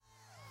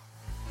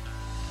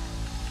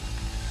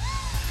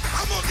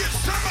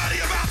Somebody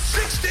about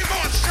 60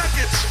 more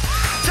seconds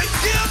to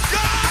give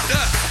God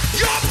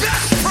your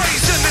best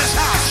praise in this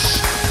house.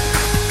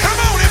 Come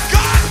on, if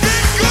God's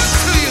been good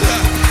to you,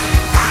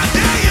 I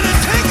dare you to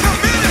take a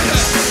minute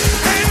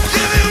and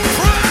give him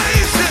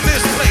praise in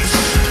this place.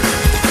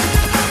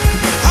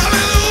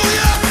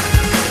 Hallelujah.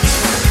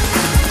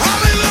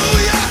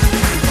 Hallelujah.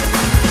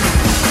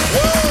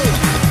 Woo.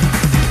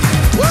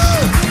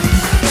 Woo.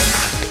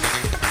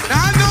 Now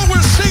I know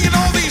we're singing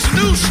all these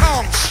new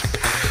songs,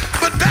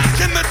 but back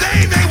in the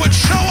day they would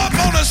show up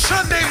on a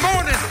Sunday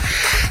morning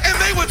and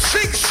they would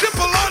sing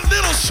simple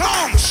little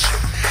songs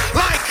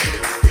like,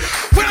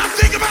 when I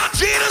think about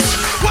Jesus,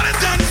 what it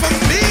done for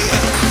me.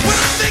 When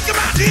I think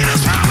about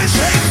Jesus, how he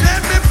saved,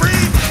 set me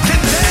free.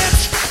 Can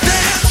dance,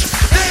 dance,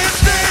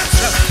 dance, dance.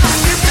 I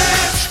can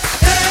dance,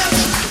 dance,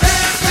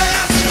 dance,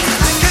 dance.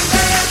 I can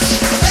dance,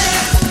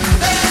 dance,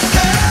 dance,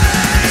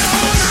 dance.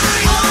 All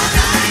night, all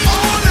night,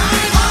 all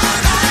night,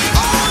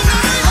 all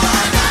night, all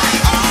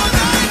night, all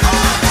night,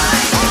 all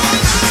night, all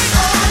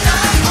night, all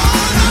night, all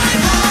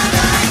night, all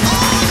night,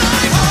 all night, all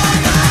night, all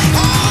night,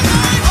 all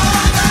night,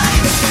 all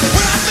night.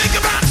 When I think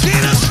about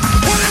Jesus,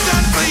 what it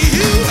done for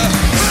you.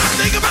 When I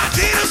think about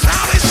Jesus,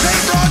 how he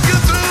saved, brought you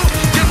through.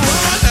 Can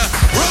run,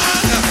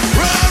 run,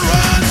 run,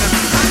 run.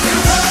 I can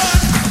run,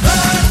 run,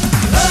 run,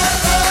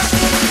 run.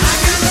 I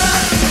can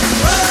run,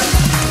 run,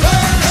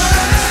 run,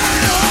 run.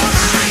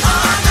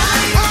 All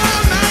night, all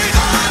night,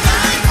 all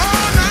night,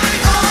 all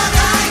night, all night, all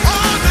night,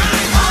 all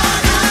night,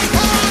 all night, all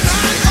night,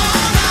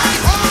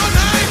 all night, all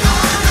night,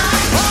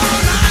 all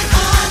night,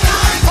 all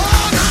night,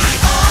 all night,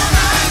 all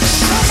night.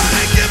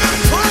 Somebody give him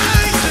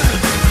praise.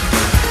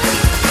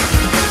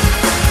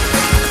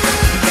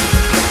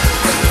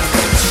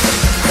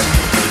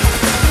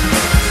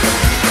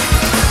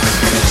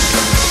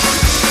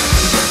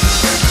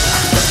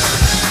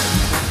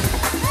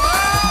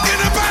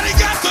 Anybody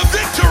got the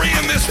victory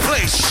in this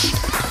place?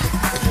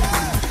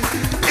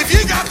 If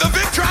you got the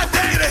victory, I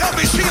dare you to help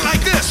me sing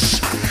like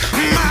this.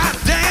 My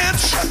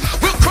dance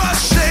will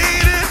crush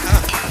Satan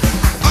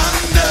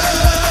under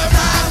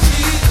my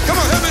feet. Come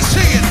on, help me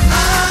sing it.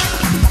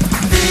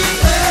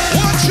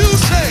 What you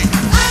say?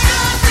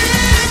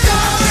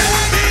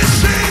 Let me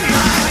sing.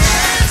 My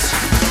dance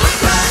will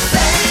crush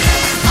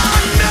Satan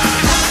under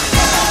my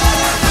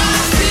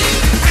feet.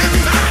 And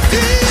my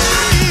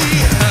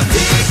deed.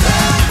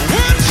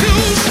 What you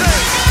say?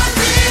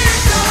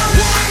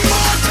 One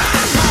more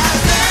time. My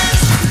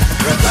dance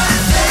will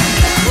crush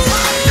Satan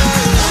under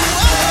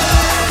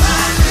my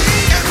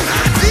feet. And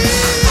my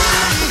deed.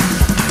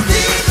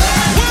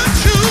 What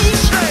you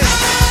say? I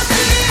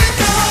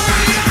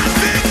got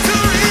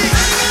victory.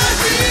 I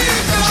got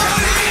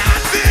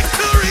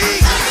victory.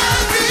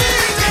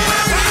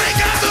 Everybody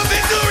got the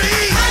victory.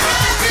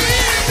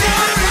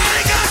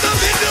 Everybody got the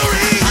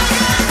victory. I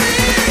got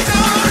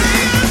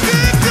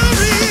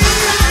victory. I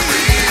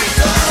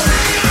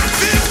got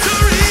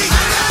victory.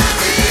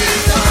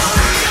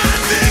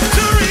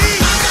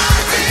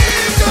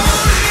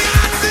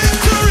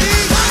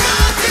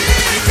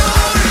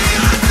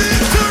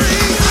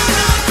 I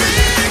got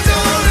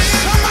victory.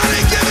 Somebody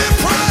give him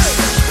praise.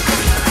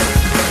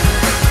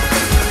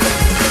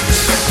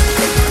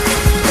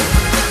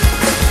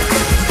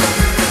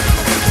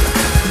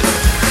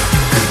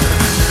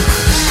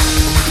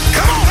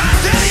 Come on, I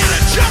dare you to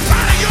jump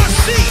out of your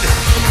seat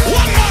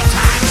one more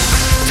time.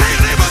 Tell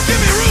your neighbor, give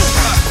me room.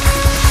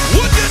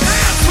 Would you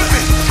dance with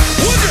me?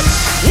 Would you?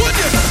 Would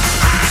you?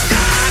 I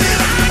got it.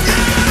 I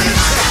got it.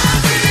 I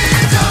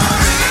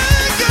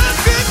got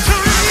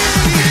victory.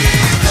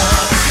 I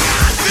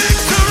got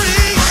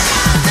victory.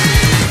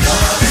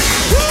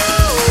 Woo!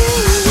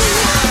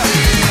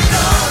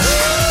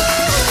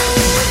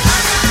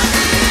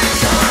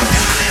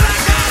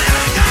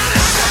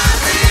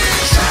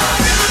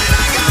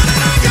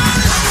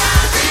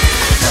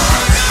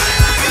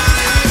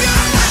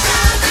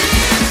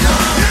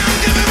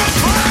 Give him a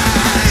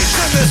praise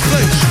in this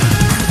place.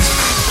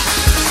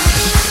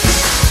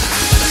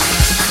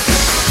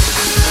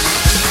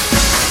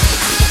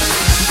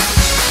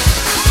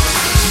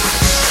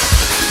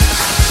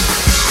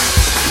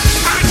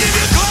 I give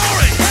you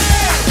glory,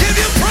 give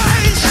you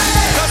praise,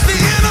 'cause the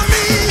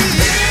enemy.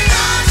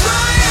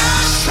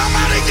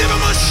 Somebody give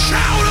him a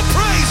shout of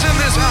praise in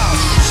this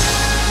house.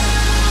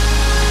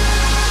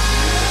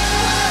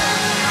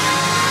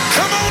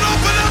 Come on,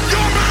 open up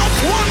your mouth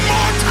one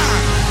more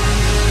time.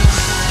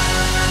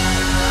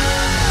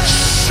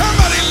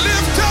 Somebody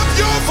lift up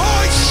your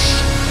voice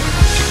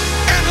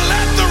and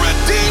let the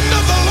redeemed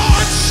of the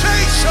Lord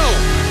say so.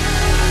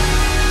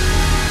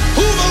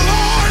 Who the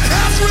Lord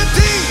has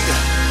redeemed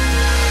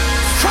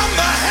from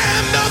the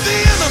hand of the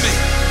enemy.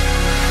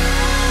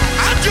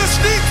 I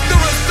just need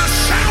the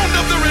sound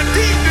of the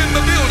redeemed in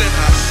the building.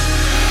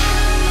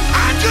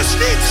 I just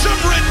need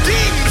some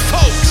redeemed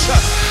folks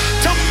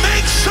to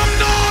make some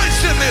noise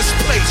in this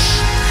place.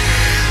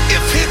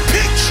 If he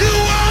picked you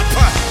up,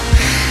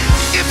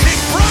 if he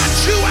brought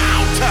you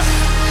out,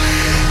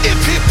 if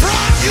he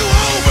brought you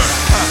over,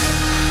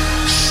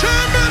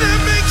 somebody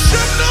make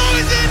some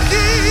noise in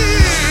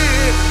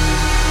here.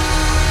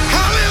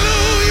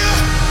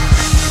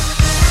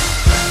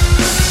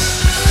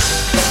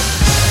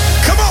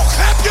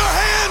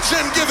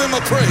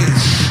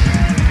 praise.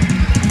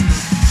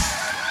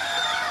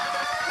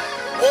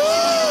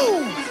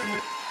 Woo!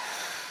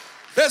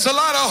 There's a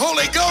lot of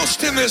Holy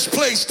Ghost in this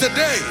place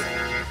today.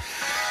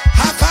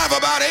 High five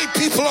about 8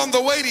 people on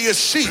the way to your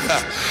seat.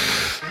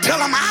 Tell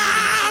them,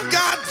 I've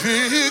got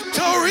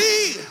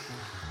victory.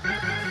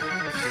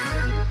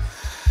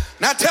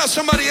 Now tell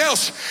somebody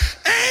else,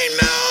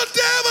 ain't no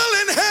devil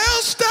in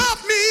hell stop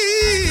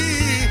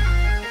me.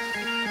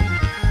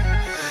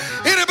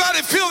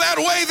 Anybody feel that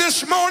way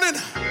this morning?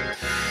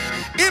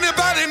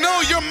 Anybody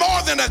know you're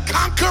more than a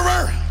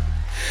conqueror?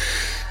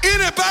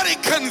 Anybody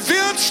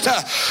convinced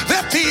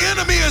that the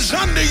enemy is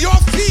under your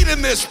feet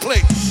in this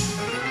place?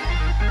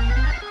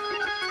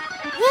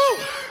 Woo!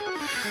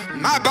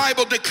 My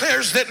Bible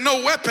declares that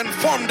no weapon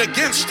formed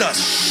against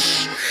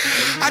us.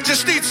 I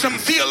just need some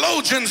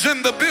theologians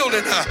in the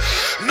building.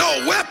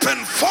 No weapon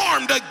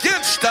formed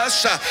against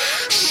us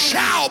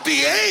shall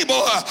be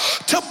able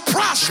to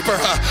prosper.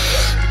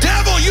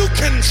 Devil, you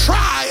can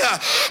try,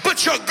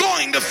 but you're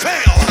going to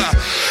fail.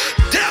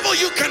 Devil,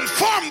 you can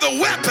form the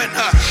weapon,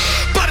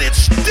 but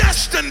it's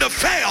destined to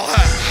fail.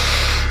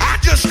 I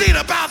just need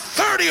about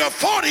 30 or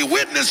 40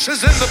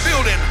 witnesses in the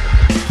building.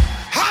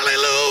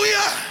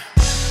 Hallelujah.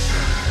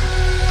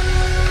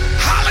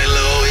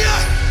 Hallelujah.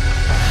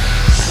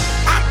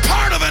 I'm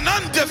part of an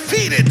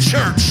undefeated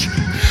church.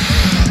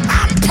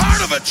 I'm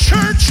part of a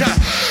church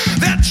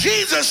that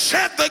Jesus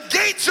said the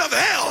gates of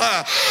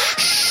hell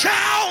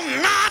shall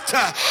not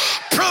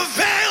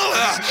prevail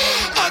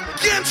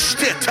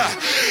against it.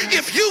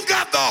 If you've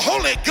got the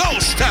Holy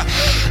Ghost,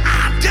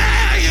 I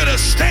dare you to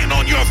stand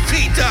on your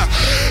feet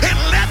and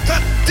let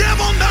the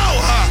devil know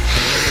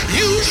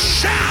you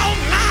shall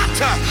not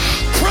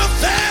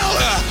prevail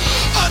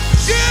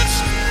against.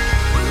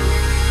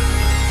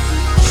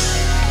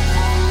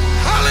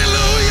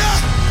 Hallelujah.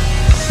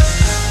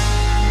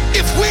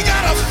 If we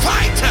gotta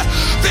fight,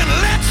 then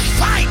let's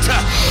fight.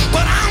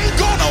 But I'm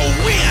gonna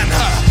win.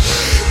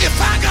 If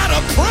I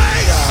gotta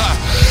pray,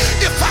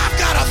 if I've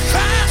gotta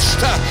fast,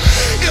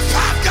 if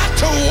I've got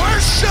to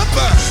worship,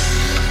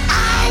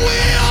 I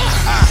will.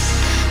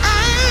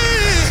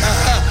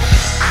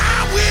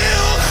 I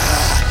will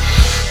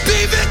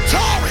be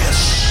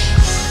victorious.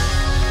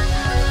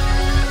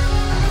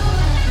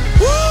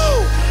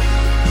 Woo!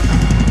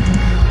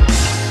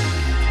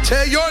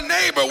 Tell your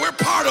neighbor we're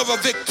part of a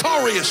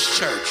victorious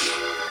church.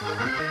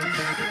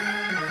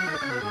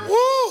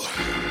 Woo!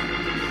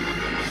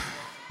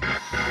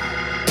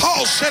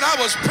 Paul said, I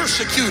was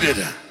persecuted,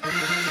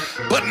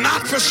 but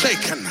not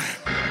forsaken.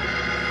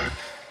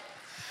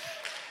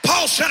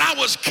 Paul said, I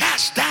was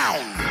cast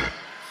down.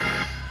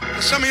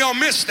 Some of y'all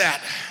missed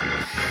that.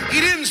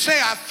 He didn't say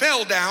I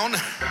fell down.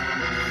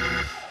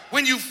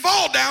 When you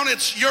fall down,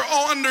 you're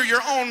under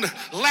your own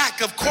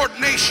lack of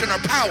coordination or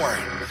power.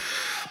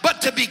 But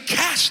to be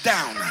cast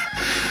down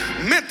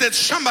meant that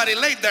somebody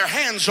laid their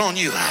hands on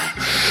you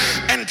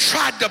and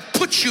tried to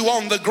put you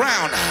on the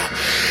ground.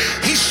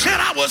 He said,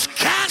 I was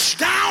cast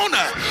down,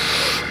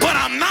 but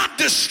I'm not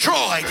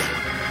destroyed.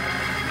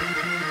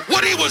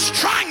 What he was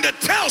trying to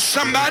tell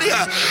somebody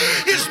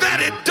is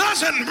that it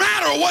doesn't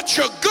matter what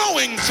you're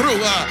going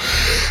through.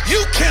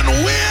 You can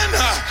win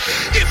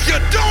if you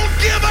don't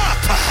give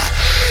up.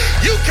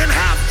 You can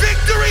have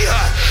victory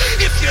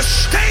if you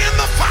stay in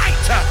the fight.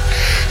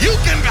 You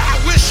can. I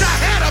wish I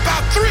had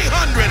about 300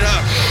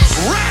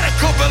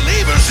 radical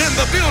believers in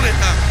the building.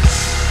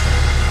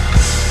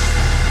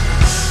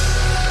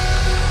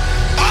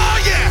 Oh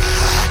yeah.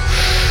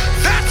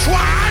 That's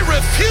why I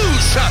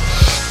refuse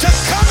to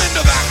come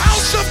into the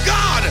house of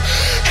God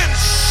and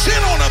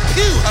sit on a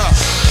pew.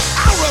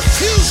 I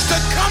refuse to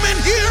come in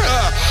here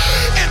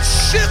and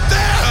sit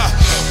there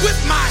with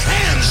my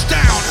hands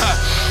down,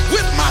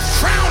 with my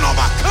frown on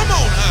my, come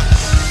on.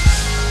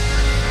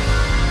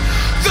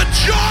 The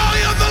joy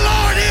of the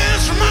Lord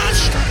is my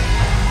strength.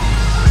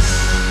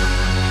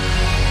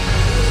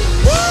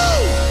 Woo!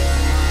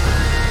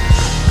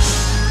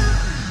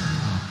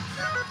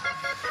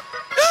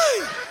 Hey!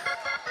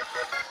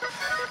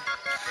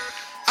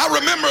 I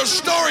remember a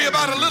story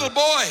about a little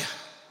boy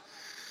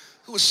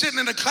who was sitting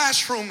in a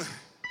classroom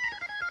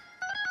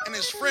and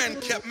his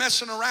friend kept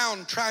messing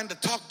around trying to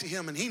talk to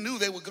him, and he knew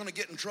they were going to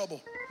get in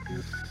trouble.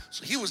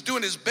 So he was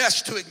doing his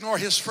best to ignore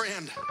his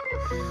friend.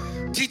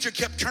 Teacher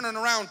kept turning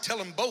around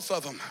telling both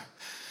of them,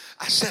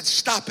 I said,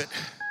 stop it.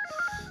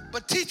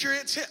 But teacher,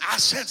 it's it. I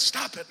said,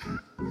 stop it.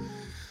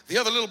 The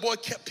other little boy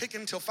kept picking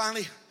until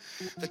finally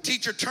the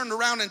teacher turned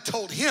around and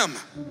told him,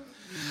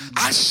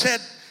 I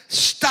said,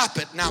 stop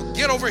it. Now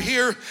get over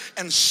here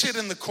and sit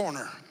in the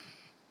corner.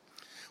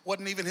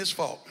 Wasn't even his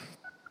fault.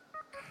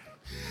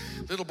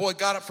 Little boy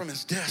got up from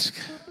his desk,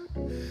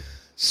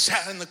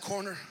 sat in the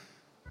corner,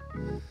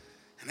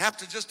 and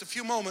after just a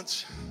few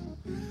moments,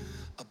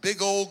 a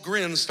big old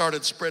grin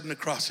started spreading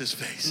across his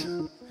face.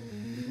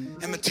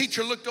 And the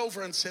teacher looked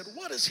over and said,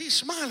 what is he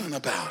smiling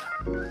about?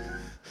 The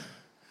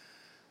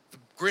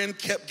grin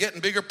kept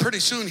getting bigger. Pretty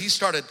soon he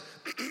started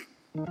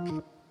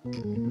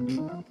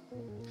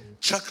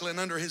chuckling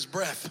under his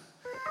breath.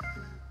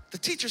 The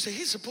teacher said,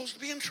 he's supposed to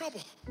be in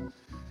trouble.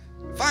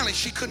 Finally,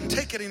 she couldn't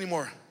take it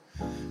anymore.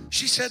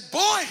 She said,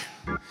 boy,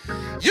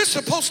 you're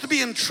supposed to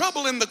be in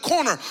trouble in the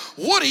corner.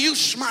 What are you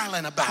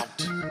smiling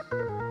about?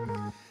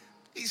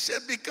 He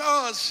said,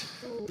 because,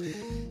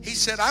 he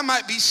said, I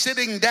might be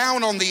sitting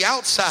down on the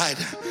outside,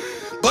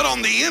 but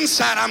on the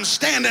inside I'm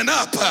standing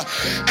up,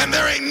 and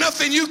there ain't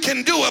nothing you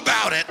can do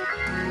about it.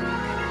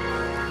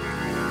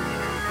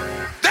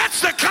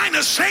 That's the kind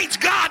of saints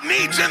God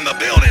needs in the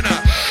building,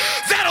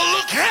 that'll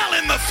look hell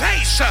in the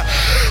face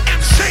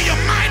and say, you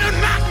might have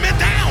knocked me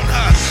down,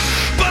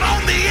 but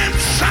on the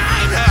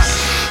inside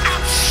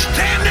I'm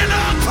standing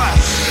up,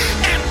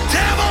 and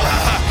devil,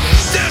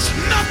 there's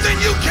nothing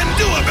you can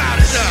do about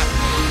it.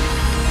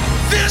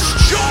 This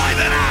joy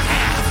that I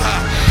have,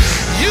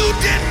 you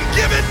didn't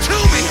give it to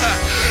me,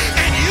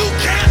 and you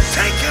can't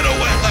take it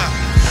away.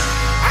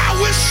 I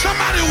wish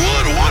somebody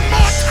would one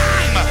more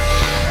time.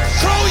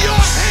 Throw your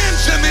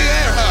hands in the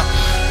air,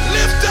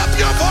 lift up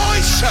your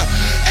voice,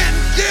 and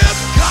give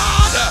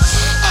God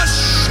a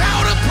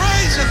shout of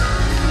praise.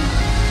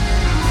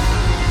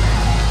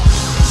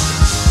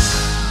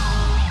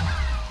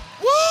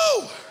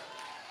 Woo!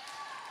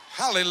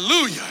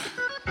 Hallelujah.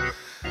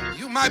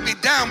 You might be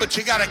down, but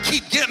you got to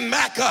keep getting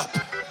back up.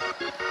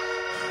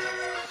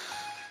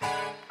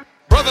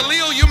 Brother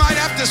Leo, you might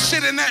have to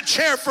sit in that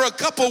chair for a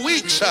couple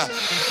weeks,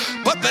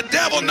 but the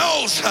devil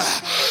knows.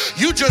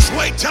 You just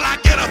wait till I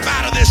get up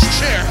out of this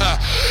chair.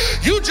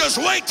 You just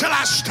wait till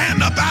I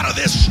stand up out of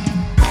this.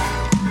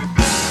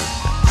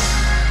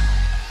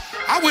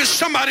 I wish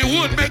somebody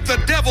would make the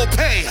devil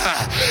pay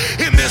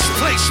in this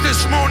place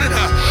this morning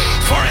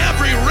for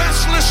every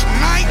restless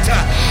night,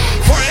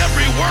 for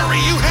every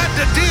worry you had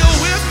to deal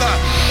with,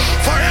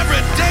 for every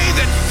day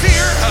that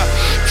fear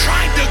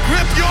tried to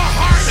grip your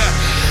heart.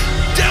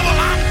 Devil,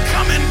 I'm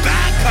coming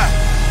back.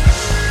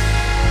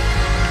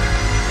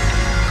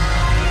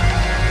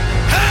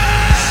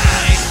 Hey!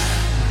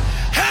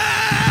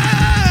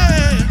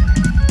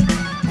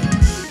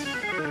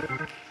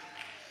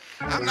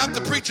 I'm not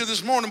the preacher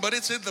this morning, but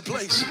it's in the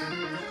place.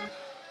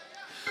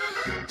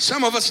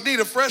 Some of us need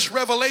a fresh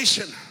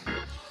revelation.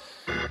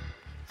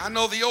 I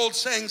know the old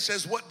saying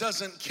says, what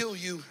doesn't kill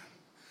you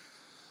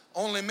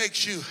only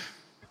makes you.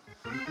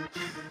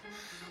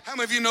 How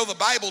many of you know the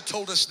Bible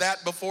told us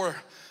that before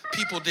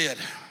people did?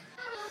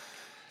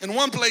 In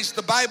one place,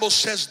 the Bible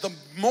says the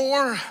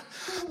more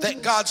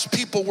that God's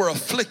people were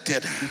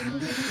afflicted,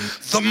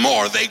 the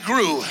more they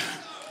grew.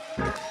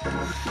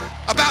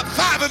 About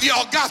 5 of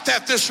y'all got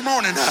that this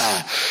morning.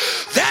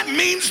 That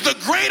means the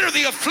greater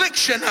the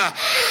affliction,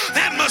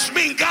 that must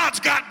mean God's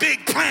got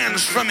big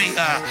plans for me.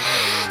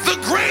 The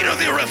greater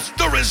the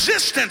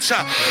resistance,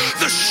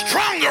 the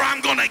stronger I'm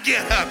going to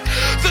get.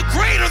 The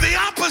greater the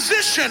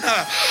opposition,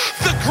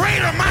 the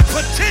greater my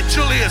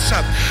potential is.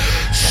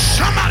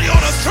 Somebody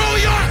ought to throw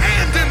your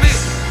hand in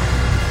this.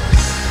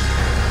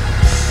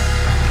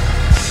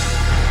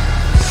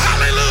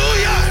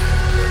 Hallelujah.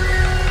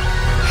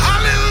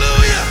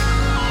 Hallelujah.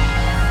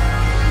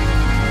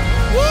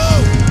 Woo.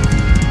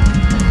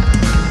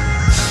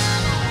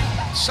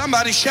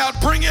 Somebody shout,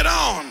 bring it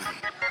on.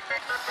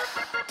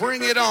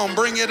 Bring it on,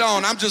 bring it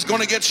on. I'm just going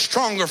to get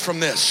stronger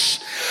from this.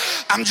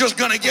 I'm just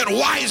going to get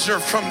wiser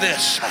from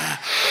this.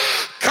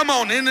 Come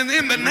on, in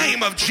the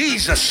name of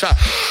Jesus,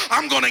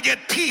 I'm going to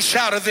get peace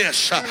out of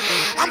this.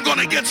 I'm going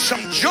to get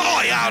some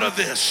joy out of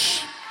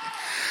this.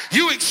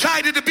 You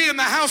excited to be in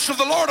the house of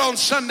the Lord on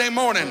Sunday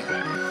morning?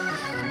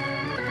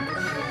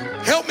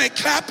 Help me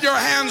clap your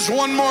hands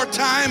one more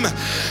time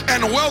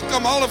and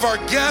welcome all of our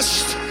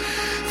guests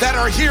that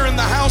are here in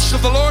the house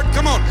of the Lord.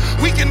 Come on,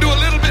 we can do a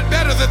little bit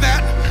better than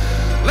that.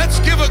 Let's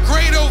give a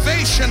great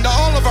ovation to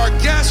all of our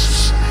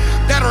guests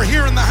that are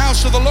here in the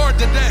house of the Lord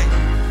today.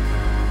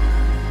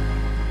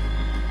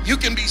 You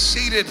can be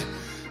seated.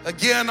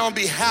 Again, on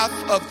behalf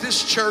of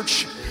this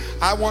church,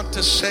 I want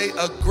to say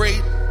a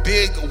great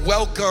big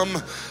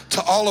welcome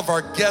to all of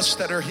our guests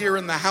that are here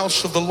in the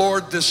house of the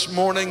Lord this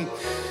morning.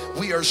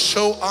 We are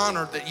so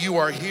honored that you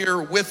are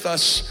here with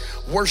us,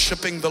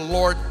 worshiping the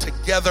Lord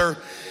together.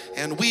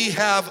 And we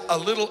have a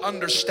little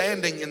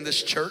understanding in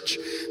this church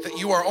that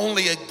you are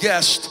only a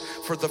guest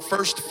for the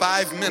first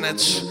 5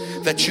 minutes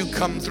that you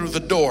come through the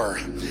door.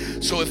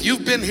 So if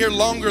you've been here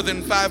longer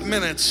than 5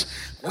 minutes,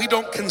 we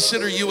don't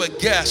consider you a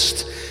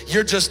guest.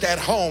 You're just at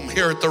home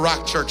here at the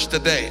Rock Church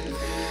today.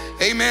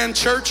 Amen,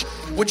 church.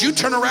 Would you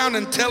turn around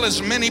and tell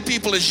as many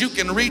people as you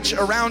can reach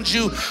around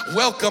you,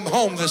 welcome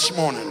home this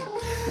morning.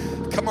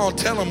 Come on,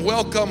 tell them,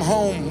 welcome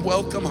home,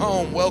 welcome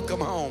home, welcome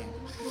home.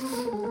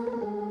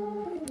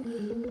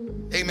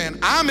 Amen.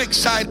 I'm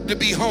excited to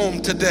be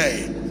home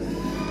today.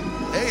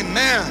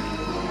 Amen.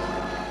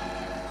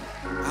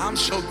 I'm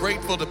so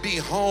grateful to be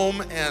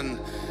home, and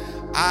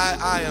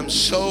I am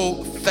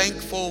so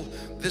thankful.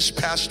 This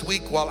past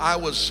week while I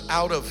was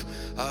out of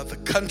the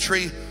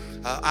country,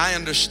 I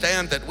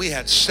understand that we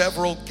had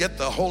several get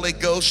the Holy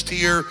Ghost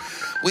here.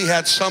 We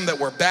had some that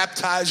were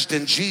baptized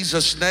in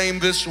Jesus' name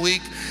this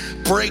week.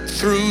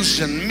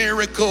 Breakthroughs and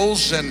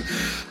miracles and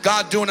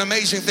God doing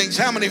amazing things.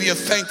 How many of you are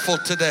thankful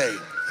today?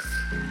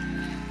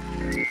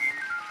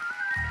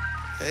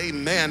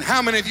 Amen.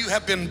 How many of you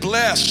have been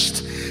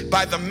blessed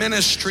by the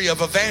ministry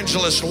of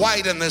Evangelist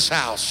White in this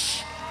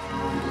house?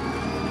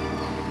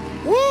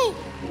 Woo!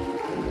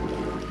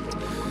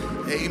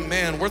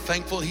 Amen. We're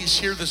thankful he's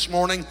here this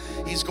morning.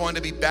 He's going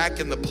to be back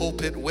in the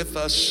pulpit with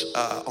us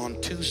on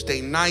Tuesday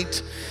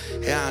night.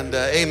 And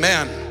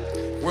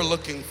amen. We're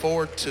looking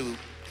forward to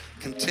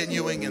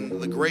continuing in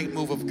the great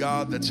move of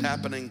God that's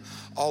happening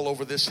all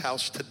over this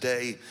house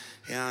today.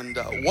 And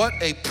what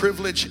a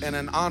privilege and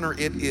an honor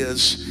it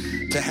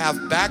is to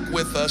have back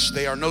with us,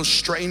 they are no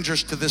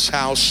strangers to this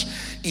house,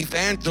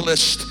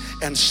 Evangelist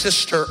and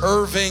Sister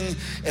Ervin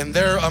and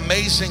their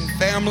amazing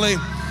family.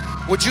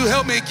 Would you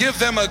help me give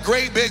them a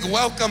great big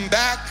welcome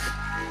back?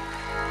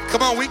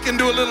 Come on, we can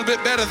do a little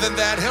bit better than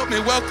that. Help me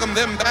welcome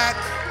them back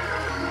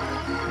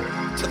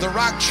to the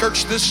Rock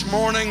Church this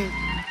morning.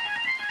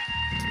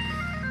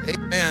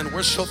 Amen.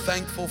 We're so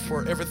thankful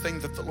for everything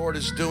that the Lord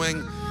is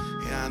doing,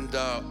 and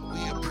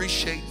we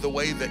appreciate the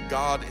way that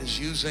God is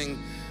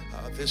using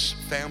this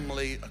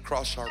family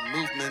across our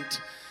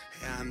movement.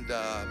 And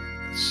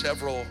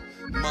several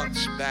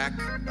months back,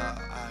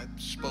 I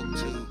spoke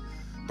to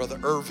Brother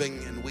Ervin,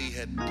 and we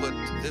had put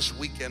this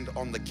weekend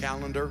on the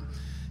calendar.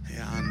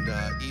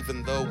 And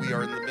even though we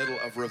are in the middle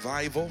of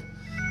revival,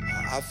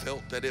 I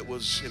felt that it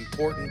was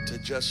important to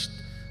just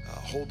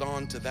hold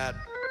on to that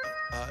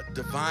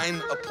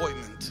divine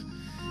appointment,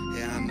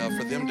 and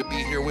for them to be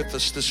here with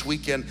us this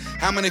weekend.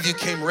 How many of you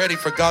came ready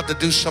for God to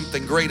do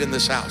something great in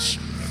this house?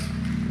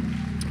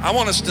 I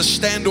want us to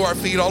stand to our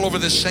feet all over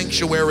this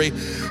sanctuary.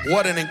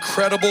 What an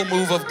incredible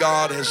move of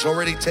God has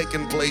already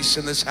taken place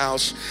in this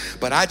house.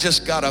 But I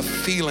just got a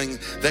feeling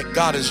that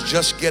God is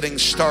just getting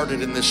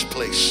started in this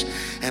place.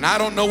 And I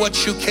don't know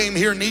what you came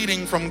here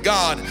needing from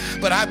God,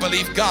 but I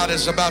believe God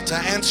is about to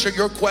answer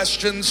your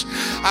questions.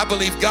 I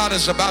believe God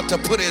is about to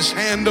put his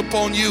hand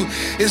upon you.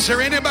 Is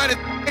there anybody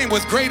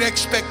with great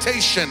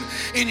expectation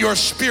in your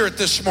spirit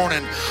this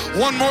morning?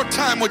 One more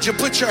time, would you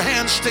put your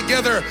hands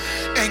together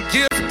and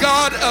give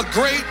God a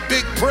great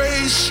big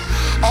praise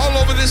all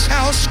over this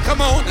house?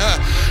 Come on,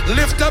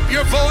 lift up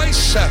your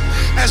voice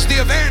as the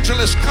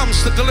evangelist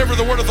comes to deliver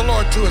the word of the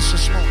Lord to us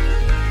this morning.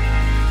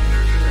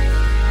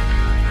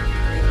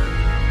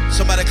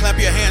 Somebody clap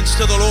your hands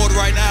to the Lord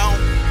right now.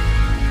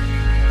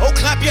 Oh,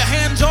 clap your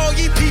hands, all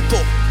ye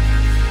people.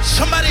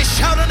 Somebody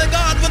shout unto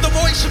God with a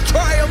voice of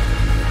triumph.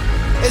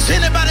 Is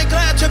anybody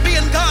glad to be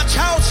in God's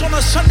house on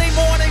a Sunday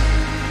morning?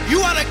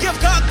 You ought to give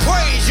God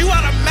praise. You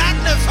ought to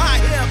magnify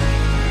him.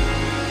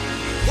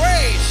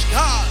 Praise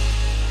God.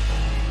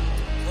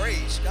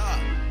 Praise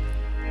God.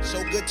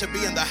 So good to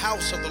be in the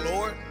house of the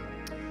Lord.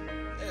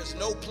 There's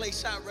no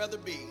place I'd rather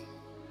be.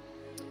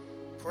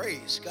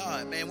 Praise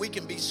God. Man, we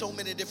can be so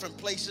many different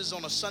places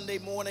on a Sunday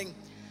morning.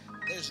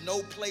 There's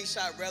no place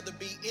I'd rather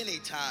be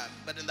anytime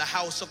but in the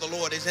house of the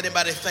Lord. Is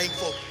anybody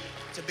thankful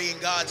to be in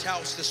God's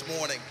house this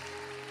morning?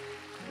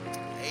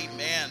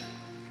 Amen.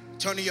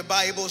 Turn to your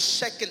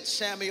Bibles, 2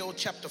 Samuel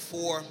chapter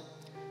 4.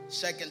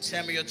 2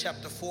 Samuel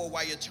chapter 4.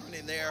 While you're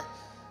turning there,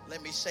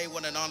 let me say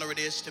what an honor it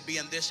is to be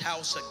in this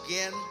house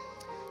again.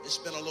 It's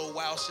been a little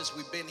while since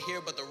we've been here,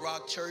 but the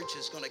Rock Church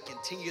is going to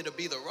continue to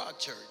be the Rock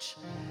Church.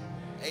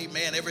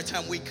 Amen. Every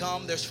time we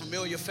come, there's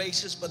familiar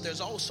faces, but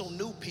there's also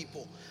new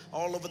people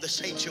all over the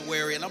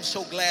sanctuary. And I'm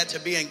so glad to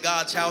be in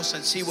God's house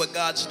and see what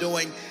God's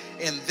doing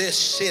in this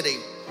city.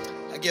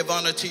 I give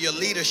honor to your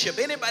leadership.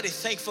 Anybody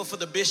thankful for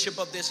the bishop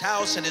of this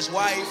house and his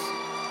wife?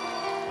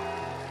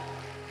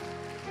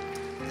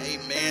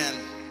 Amen.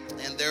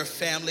 And their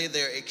family,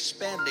 their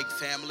expanding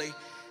family.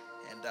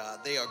 And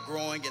they are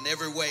growing in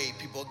every way.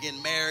 People are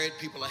getting married.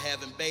 People are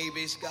having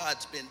babies.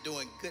 God's been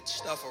doing good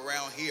stuff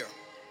around here.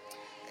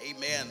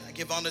 Amen. I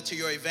give honor to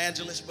your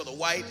evangelist, Brother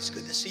White. It's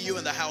good to see you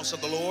in the house of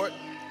the Lord.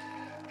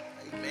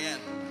 Amen.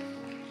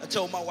 I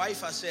told my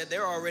wife, I said,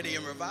 they're already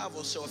in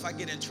revival, so if I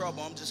get in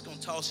trouble, I'm just going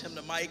to toss him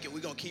the mic, and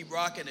we're going to keep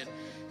rocking, and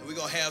we're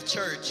going to have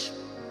church.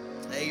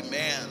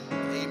 Amen.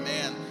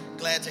 Amen.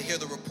 Glad to hear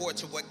the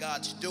reports of what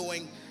God's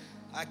doing.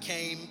 I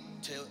came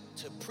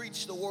to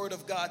preach the word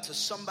of God to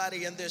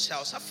somebody in this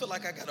house. I feel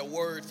like I got a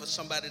word for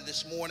somebody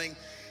this morning.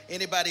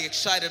 Anybody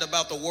excited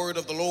about the word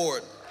of the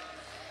Lord?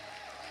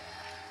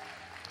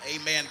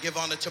 Amen. Give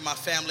honor to my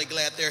family.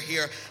 Glad they're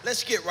here.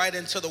 Let's get right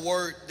into the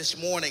word this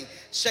morning.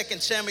 2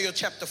 Samuel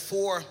chapter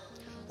 4.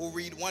 We'll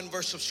read one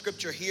verse of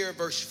scripture here,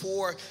 verse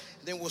 4.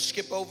 Then we'll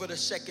skip over to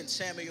 2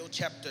 Samuel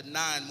chapter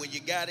 9. When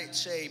you got it,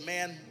 say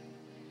amen.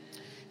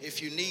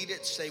 If you need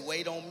it, say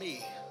wait on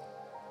me.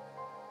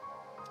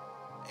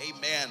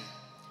 Amen.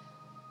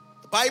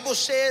 The Bible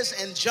says,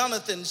 and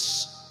Jonathan,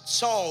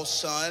 Saul's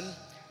son,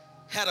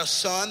 had a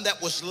son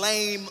that was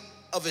lame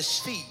of his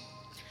feet.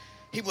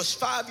 He was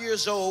 5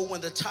 years old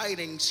when the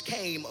tidings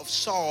came of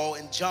Saul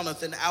and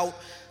Jonathan out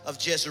of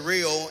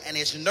Jezreel, and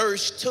his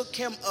nurse took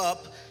him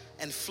up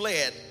and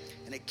fled.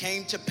 And it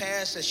came to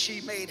pass as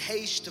she made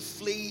haste to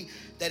flee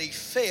that he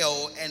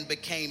fell and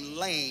became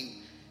lame,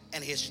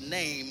 and his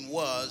name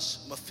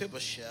was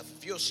Mephibosheth.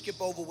 If you'll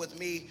skip over with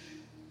me,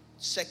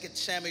 2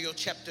 Samuel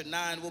chapter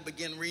 9, we'll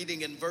begin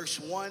reading in verse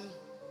 1.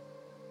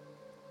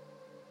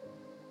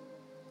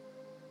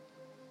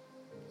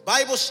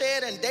 Bible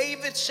said, and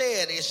David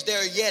said, is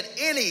there yet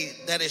any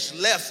that is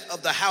left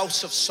of the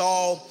house of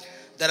Saul,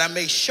 that I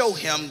may show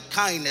him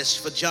kindness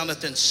for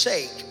Jonathan's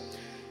sake?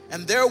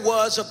 And there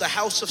was of the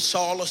house of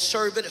Saul a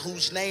servant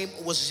whose name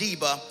was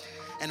Ziba.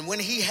 And when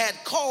he had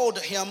called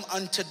him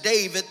unto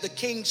David, the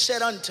king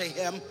said unto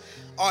him,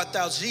 Art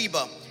thou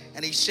Ziba?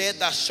 And he said,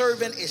 Thy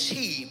servant is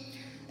he.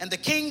 And the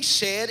king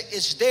said,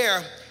 Is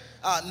there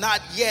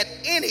not yet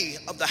any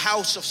of the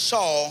house of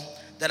Saul,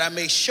 that I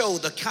may show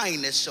the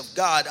kindness of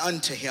God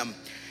unto him?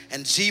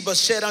 And Ziba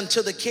said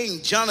unto the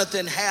king,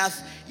 Jonathan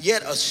hath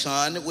yet a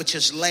son, which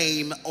is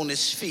lame on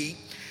his feet.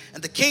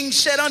 And the king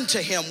said unto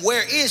him,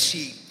 Where is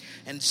he?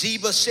 And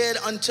Ziba said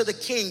unto the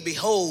king,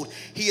 Behold,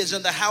 he is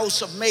in the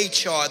house of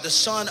Machir, the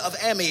son of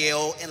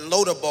Ammiel, in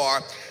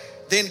Lodabar.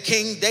 Then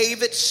King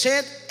David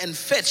sent and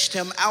fetched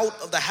him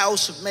out of the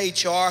house of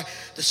Machir,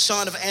 the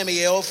son of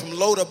Ammiel, from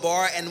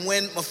Lodabar. And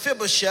when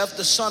Mephibosheth,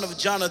 the son of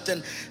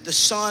Jonathan, the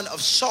son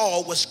of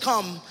Saul, was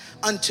come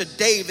unto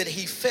David,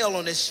 he fell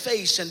on his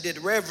face and did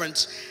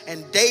reverence.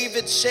 And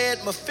David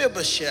said,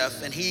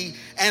 Mephibosheth. And he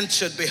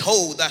answered,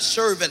 Behold, thy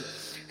servant.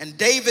 And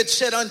David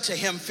said unto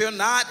him, Fear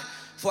not,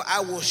 for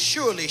I will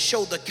surely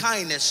show the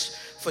kindness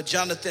for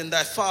Jonathan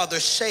thy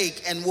father's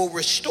sake, and will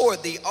restore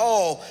thee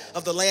all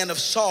of the land of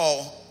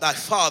Saul thy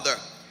father.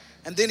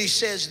 And then he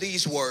says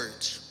these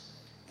words,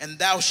 And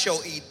thou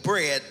shalt eat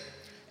bread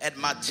at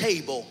my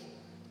table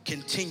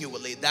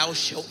continually. Thou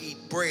shalt eat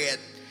bread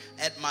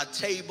at my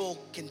table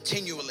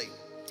continually.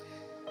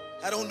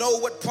 I don't know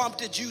what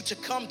prompted you to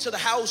come to the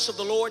house of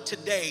the Lord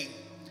today.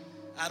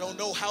 I don't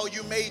know how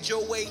you made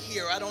your way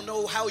here. I don't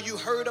know how you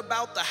heard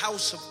about the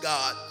house of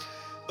God.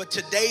 But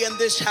today in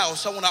this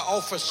house, I want to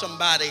offer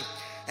somebody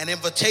an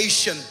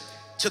invitation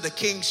to the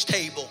King's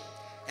table.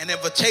 An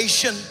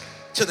invitation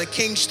to the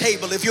King's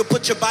table. If you'll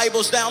put your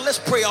Bibles down, let's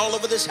pray all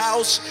over this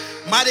house.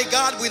 Mighty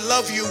God, we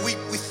love you.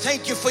 We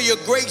thank you for your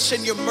grace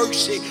and your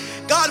mercy.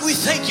 God, we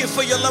thank you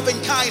for your loving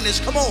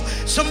kindness. Come on,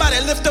 somebody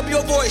lift up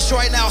your voice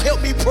right now.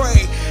 Help me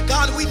pray.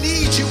 God, we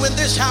need you in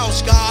this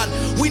house, God.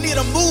 We need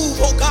a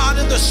move, oh God,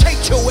 in the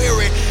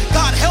sanctuary.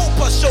 God, help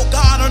us, oh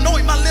God.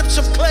 Anoint my lips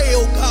of clay,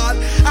 oh God.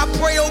 I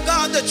pray, oh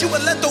God, that you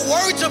would let the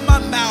words of my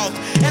mouth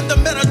and the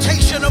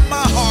meditation of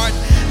my heart,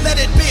 let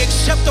it be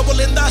acceptable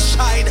in thy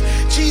sight.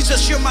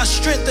 Jesus, you're my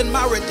strength and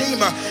my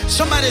redeemer.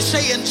 Somebody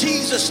say in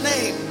Jesus'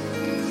 name.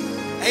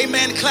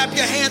 Amen. Clap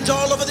your hands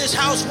all over this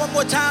house one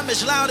more time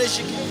as loud as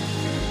you can.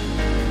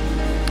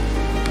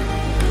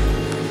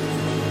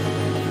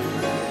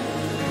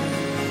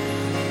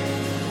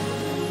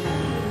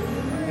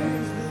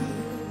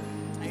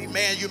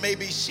 Amen. You may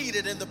be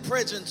seated in the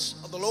presence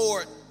of the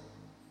Lord.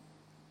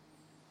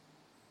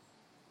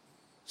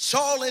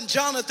 Saul and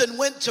Jonathan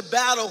went to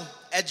battle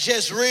at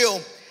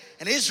Jezreel,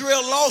 and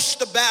Israel lost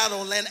the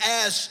battle. And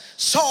as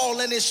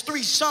Saul and his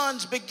 3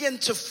 sons began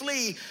to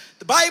flee,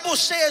 the Bible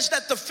says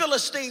that the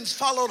Philistines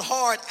followed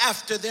hard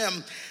after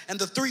them, and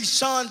the 3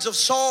 sons of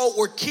Saul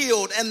were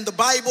killed. And the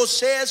Bible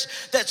says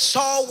that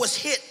Saul was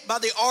hit by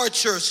the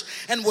archers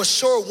and was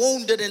sore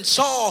wounded. And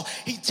Saul,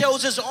 he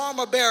tells his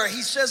armor bearer,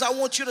 he says, I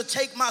want you to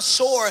take my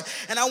sword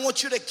and I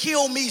want you to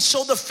kill me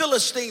so the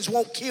Philistines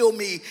won't kill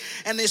me.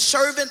 And his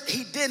servant,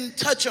 he didn't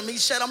touch him. He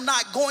said, I'm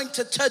not going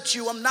to touch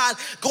you. I'm not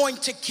going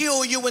to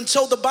kill you. And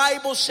so the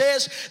Bible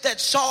says that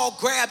Saul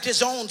grabbed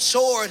his own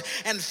sword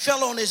and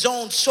fell on his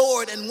own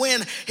sword. And when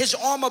his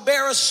armor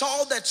bearer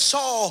saw that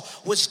Saul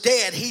was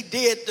dead, he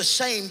did the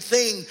same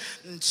thing.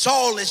 And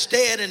Saul is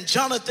dead and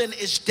Jonathan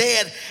is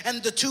dead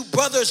and the 2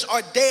 brothers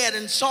are dead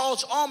and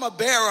Saul's armor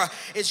bearer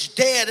is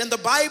dead. And the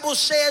Bible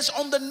says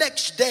on the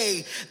next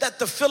day that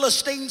the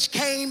Philistines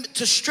came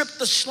to strip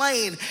the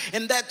slain.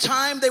 In that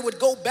time they would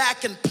go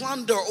back and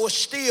plunder or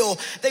steal.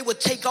 They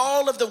would take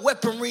all of the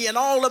weaponry and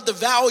all of the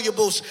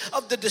valuables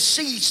of the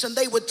deceased, and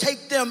they would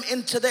take them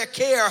into their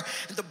care.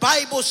 And the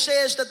Bible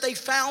says that they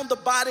found the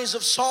bodies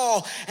of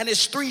Saul and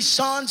his 3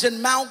 sons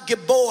in Mount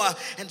Gilboa.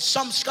 And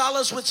some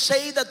scholars would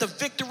say that the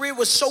victory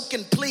was so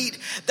complete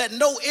that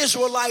no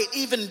Israelite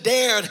even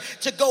dared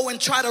to go and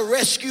try to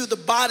rescue the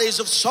bodies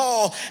of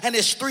Saul and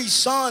his 3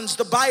 sons.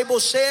 The Bible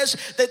says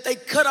that they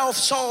cut off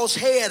Saul's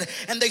head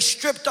and they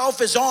stripped off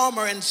his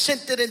armor and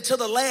sent it into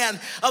the land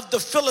of the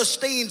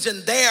Philistines,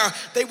 and there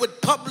they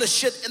would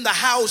publish it in the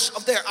house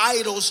of their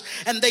idols,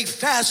 and they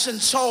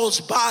fastened Saul's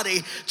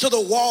body to the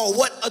wall.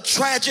 What a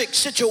tragic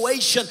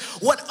situation.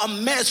 What a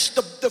mess.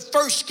 The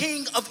first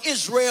king of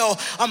Israel,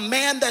 a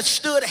man that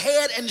stood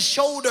head and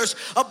shoulders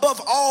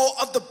above all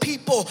of the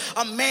people,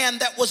 a man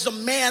that was a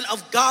man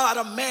of God,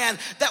 a man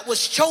that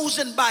was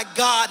chosen by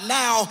God.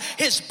 Now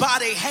his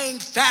body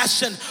hanged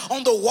fastened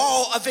on the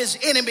wall of his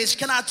enemies.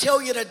 Can I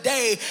tell you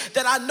today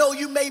that I know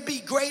you may be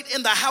great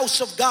in the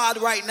house of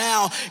God right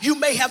now. You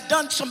may have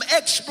done some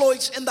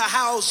exploits in the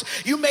house.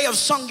 You may have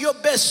sung your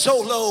best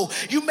solo.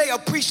 You may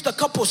have preached a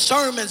couple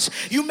sermons.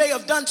 You may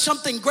have done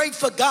something great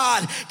for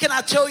God. Can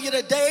I tell you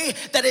today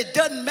that it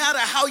doesn't matter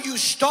how you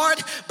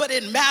start, but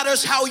it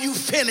matters how you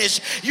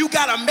finish. You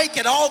got to make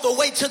it all the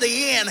way to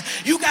the end.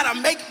 You got to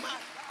make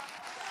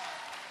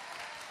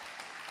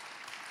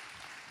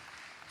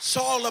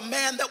Saul, a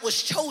man that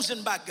was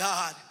chosen by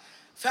God,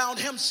 found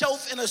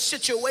himself in a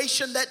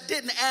situation that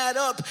didn't add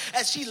up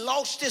as he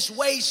lost his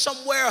way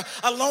somewhere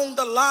along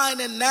the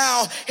line, and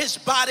now his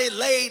body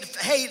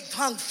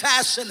hung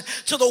fastened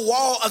to the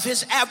wall of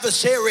his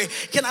adversary.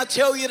 Can I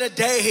tell you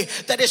today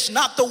that it's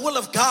not the will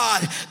of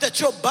God that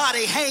your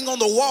body hang on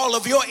the wall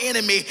of your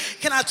enemy?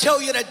 Can I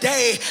tell you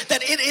today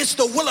that it is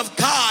the will of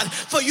God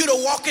for you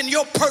to walk in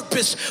your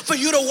purpose, for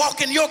you to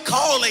walk in your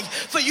calling,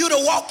 for you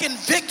to walk in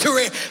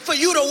victory, for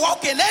you to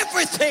walk in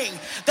everything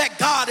that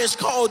God has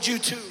called you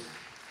to?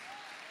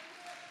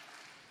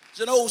 It's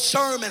an old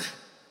sermon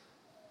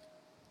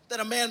that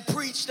a man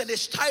preached, and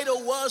his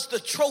title was The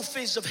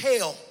Trophies of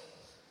Hell.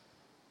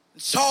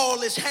 And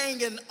Saul is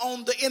hanging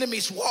on the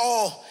enemy's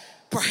wall,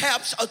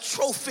 perhaps a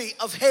trophy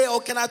of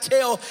hell. Can I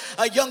tell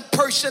a young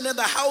person in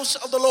the house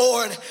of the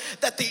Lord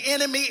that the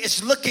enemy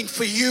is looking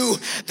for you?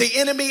 The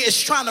enemy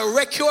is trying to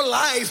wreck your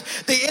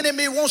life. The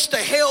enemy wants to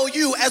hail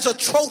you as a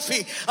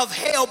trophy of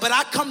hell. But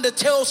I come to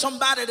tell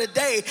somebody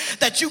today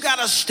that you got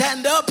to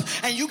stand up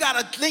and you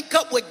got to link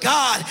up with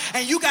God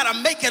and you got to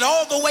make it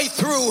all the way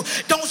through.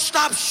 Don't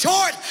stop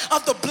short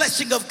of the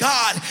blessing of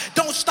God.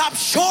 Don't stop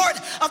short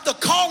of the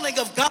calling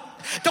of God.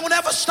 Don't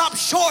ever stop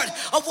short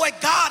of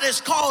what God has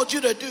called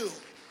you to do.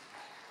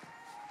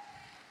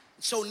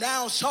 So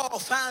now Saul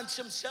finds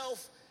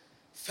himself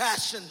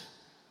fastened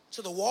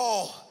to the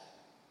wall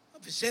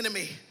of his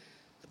enemy.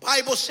 The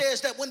Bible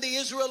says that when the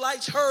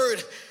Israelites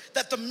heard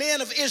that the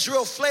men of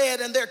Israel fled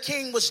and their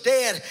king was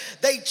dead,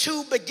 they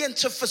too began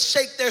to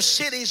forsake their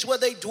cities where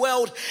they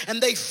dwelled, and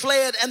they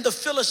fled, and the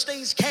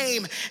Philistines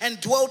came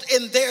and dwelt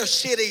in their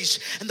cities.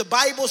 And the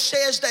Bible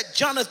says that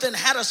Jonathan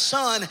had a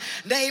son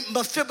named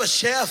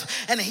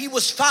Mephibosheth, and he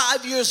was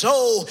 5 years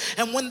old.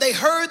 And when they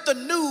heard the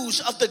news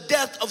of the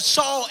death of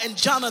Saul and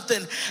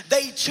Jonathan,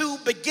 they too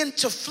began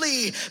to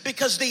flee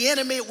because the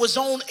enemy was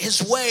on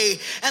his way.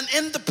 And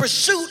in the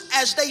pursuit,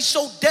 as they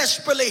so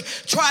desperately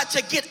tried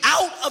to get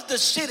out of the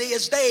city,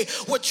 as they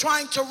were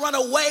trying to run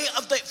away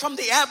from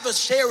the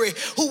adversary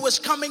who was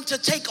coming to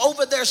take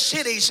over their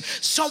cities,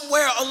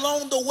 somewhere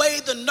along the way,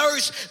 the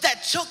nurse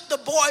that took the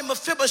boy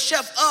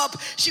Mephibosheth up,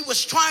 she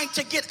was trying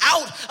to get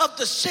out of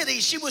the city.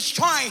 She was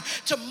trying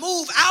to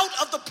move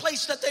out of the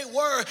place that they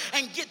were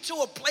and get to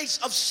a place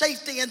of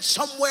safety. And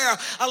somewhere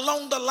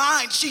along the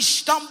line, she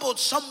stumbled.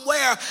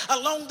 Somewhere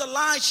along the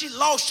line, she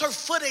lost her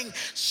footing.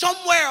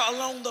 Somewhere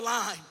along the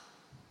line,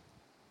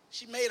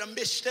 she made a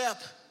misstep.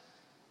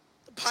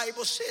 The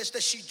Bible says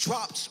that she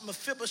dropped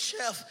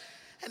Mephibosheth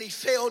and he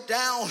fell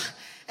down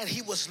and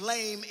he was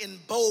lame in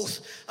both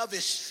of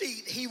his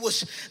feet.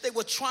 They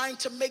were trying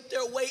to make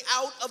their way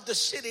out of the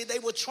city. They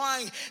were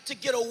trying to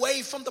get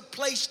away from the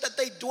place that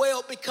they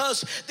dwelled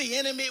because the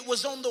enemy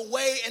was on the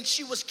way, and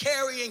she was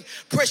carrying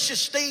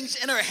precious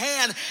things in her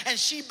hand, and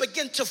she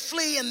began to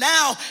flee, and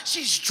now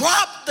she's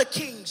dropped the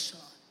king's son.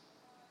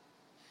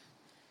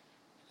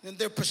 In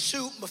their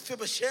pursuit,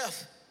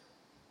 Mephibosheth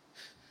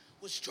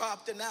was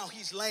dropped, and now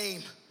he's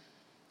lame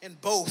in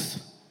both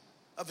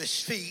of his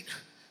feet.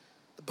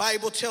 The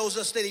Bible tells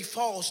us that he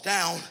falls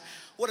down.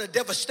 What a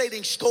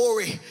devastating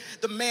story.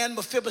 The man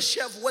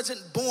Mephibosheth wasn't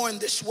born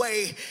this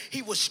way.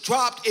 He was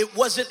dropped. It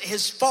wasn't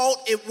his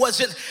fault. It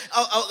wasn't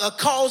a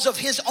cause of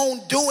his own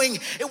doing.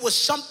 It was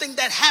something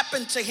that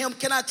happened to him.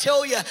 Can I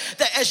tell you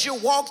that as you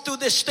walk through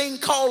this thing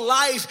called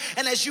life,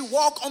 and as you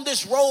walk on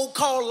this road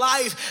called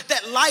life,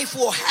 that life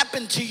will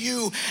happen to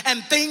you,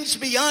 and things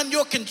beyond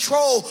your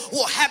control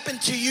will happen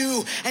to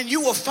you, and you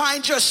will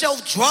find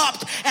yourself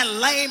dropped and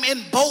lame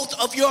in both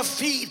of your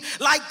feet.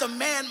 Like the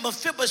man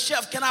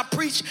Mephibosheth. Can I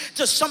preach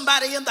to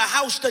somebody in the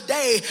house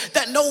today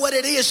that know what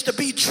it is to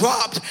be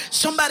dropped?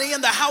 Somebody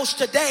in the house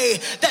today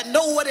that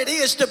know what it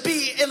is to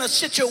be in a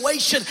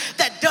situation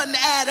that doesn't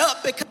add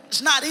up because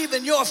it's not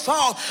even your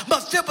fault.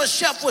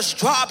 Mephibosheth was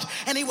dropped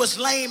and he was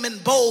lame in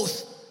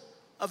both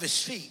of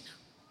his feet.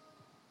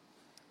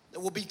 There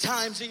will be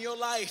times in your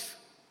life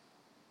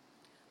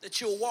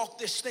that you'll walk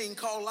this thing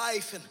called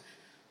life, and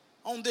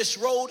on this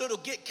road it'll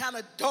get kind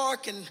of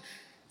dark,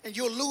 and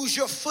you'll lose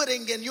your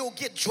footing, and you'll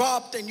get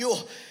dropped, and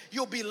you'll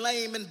be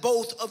lame in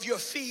both of your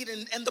feet.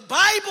 And the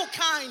Bible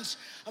kinds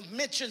of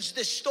mentions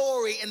this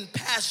story in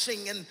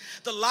passing, and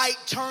the light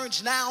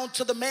turns now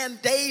to the man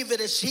David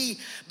as he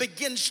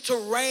begins to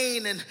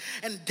reign,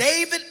 and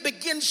David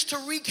begins to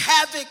wreak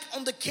havoc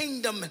on the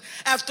kingdom.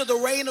 After the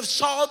reign of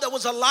Saul, there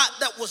was a lot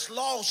that was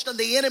lost, and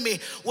the enemy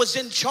was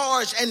in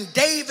charge, and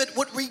David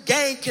would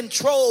regain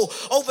control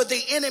over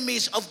the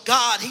enemies of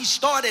God. He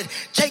started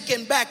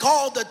taking back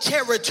all the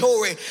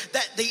territory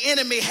that the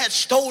enemy had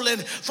stolen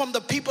from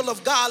the people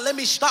of God. Let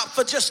me stop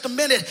for just a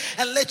minute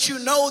and let you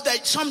know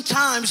that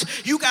sometimes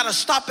you got to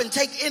stop and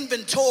take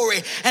inventory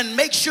and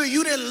make sure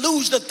you didn't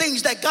lose the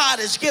things that God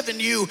has given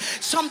you.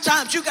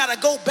 Sometimes you got to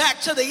go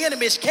back to the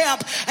enemy's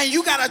camp and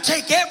you got to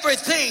take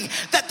everything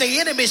that the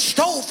enemy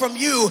stole from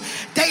you.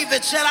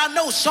 David said, I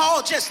know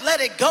Saul just let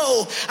it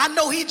go. I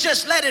know he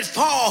just let it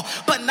fall,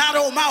 but not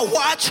on my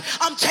watch.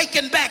 I'm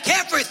taking back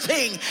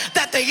everything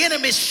that the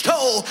enemy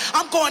stole.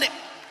 I'm going to...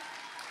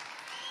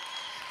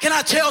 Can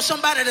I tell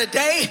somebody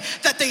today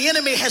that the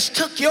enemy has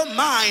took your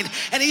mind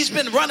and he's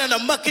been running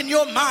amok in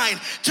your mind?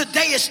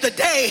 Today is the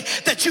day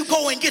that you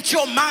go and get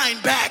your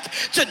mind back.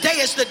 Today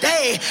is the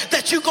day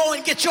that you go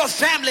and get your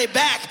family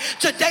back.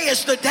 Today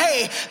is the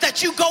day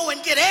that you go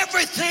and get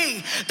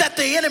everything that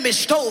the enemy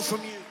stole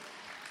from you.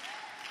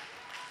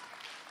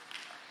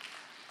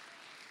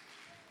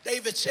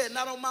 David said,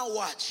 not on my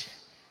watch.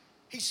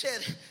 He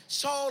said,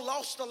 Saul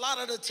lost a lot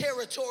of the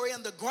territory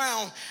and the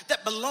ground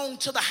that belonged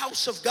to the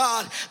house of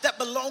God, that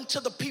belonged to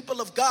the people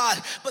of God.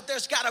 But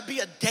there's got to be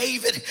a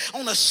David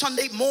on a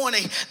Sunday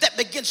morning that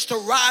begins to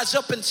rise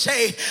up and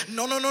say,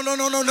 no,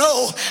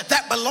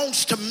 that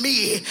belongs to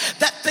me.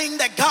 That thing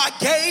that God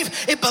gave,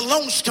 it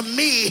belongs to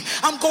me.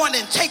 I'm going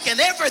and taking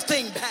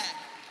everything back.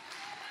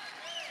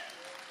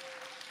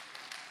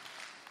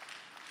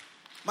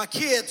 My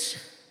kids,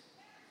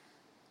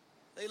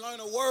 they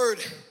learn a word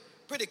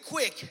pretty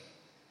quick.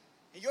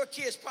 And your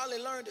kids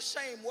probably learned the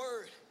same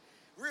word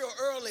real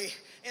early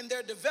in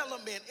their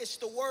development. It's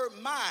the word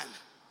mine.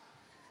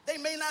 They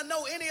may not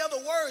know any other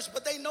words,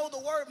 but they know the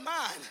word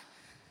mine.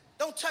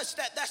 Don't touch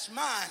that, that's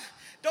mine.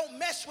 Don't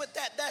mess with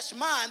that, that's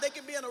mine. They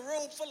can be in a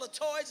room full of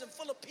toys and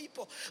full of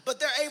people,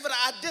 but they're able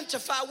to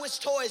identify which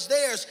toy is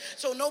theirs,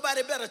 so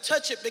nobody better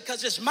touch it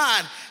because it's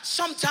mine.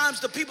 Sometimes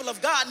the people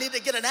of God need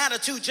to get an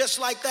attitude just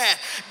like that.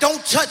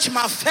 Don't touch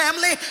my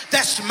family,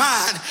 that's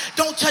mine.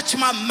 Don't touch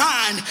my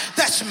mind,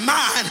 that's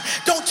mine.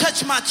 Don't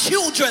touch my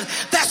children,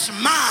 that's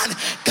mine.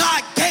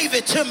 God gave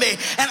it to me,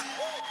 and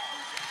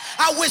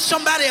I wish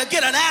somebody would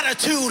get an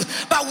attitude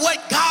about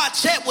what God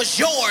said was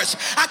yours.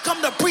 I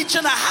come to preach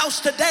in the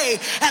house today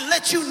and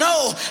let you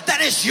know that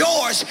it's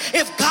yours.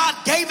 If God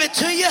gave it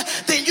to you,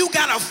 then you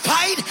got to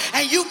fight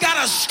and you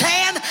got to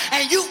stand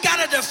and you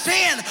got to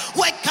defend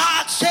what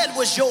God said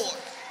was yours.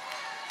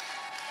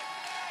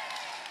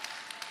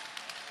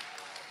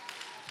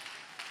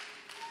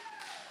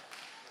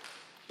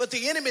 But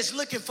the enemy is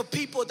looking for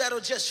people that'll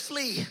just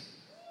flee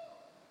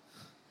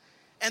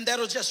and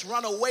that'll just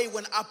run away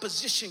when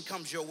opposition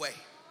comes your way.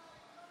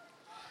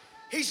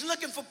 He's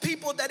looking for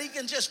people that he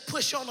can just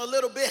push on a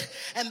little bit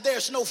and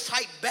there's no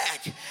fight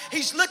back.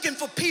 He's looking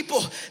for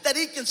people that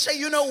he can say,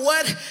 you know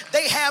what?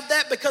 They have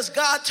that because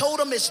God told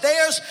them it's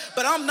theirs,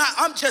 but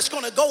I'm just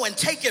going to go and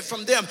take it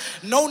from them.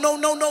 No,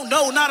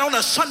 not on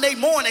a Sunday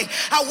morning.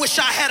 I wish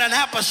I had an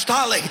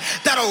apostolic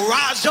that'll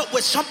rise up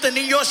with something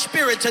in your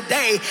spirit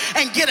today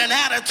and get an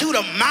attitude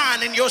of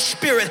mine in your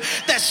spirit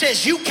that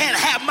says you can't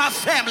have my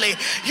family.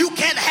 You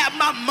can't have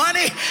my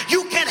money.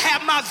 You can't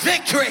have my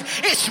victory.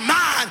 It's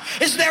mine.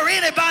 Is there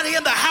anybody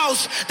in the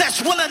house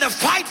that's willing to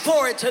fight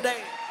for it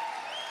today?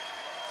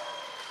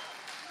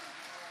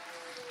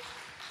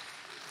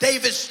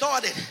 David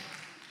started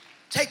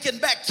taking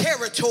back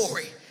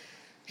territory.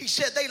 He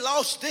said they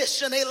lost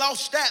this and they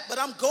lost that, but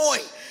I'm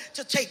going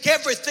to take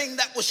everything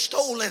that was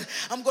stolen.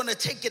 I'm going to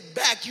take it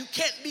back. You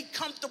can't be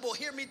comfortable.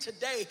 Hear me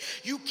today.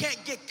 You can't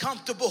get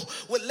comfortable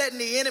with letting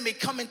the enemy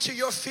come into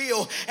your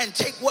field and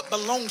take what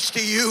belongs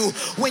to you.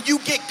 When you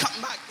get,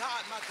 my God.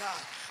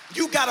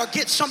 You got to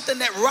get something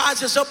that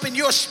rises up in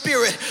your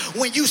spirit.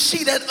 When you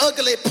see that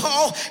ugly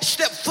Paul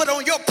step foot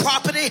on your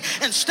property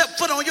and step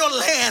foot on your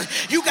land,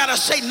 you got to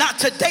say, not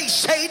today,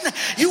 Satan.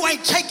 You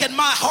ain't taking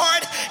my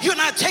heart. You're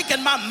not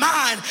taking my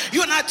mind.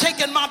 You're not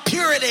taking my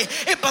purity.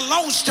 It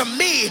belongs to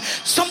me.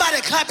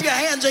 Somebody clap your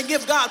hands and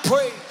give God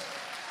praise.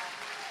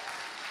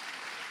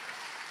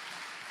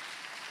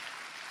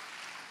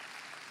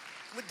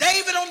 With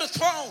David on the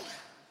throne,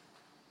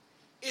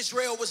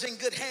 Israel was in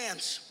good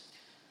hands.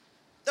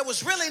 There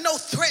was really no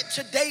threat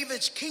to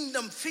David's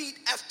kingdom, feat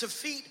after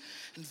feat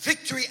and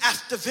victory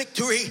after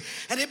victory.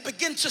 And it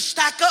began to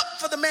stack up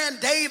for the man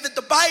David.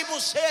 The Bible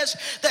says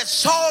that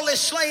Saul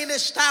has slain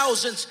his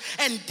thousands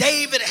and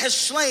David has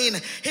slain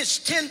his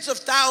tens of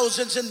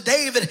thousands. And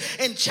David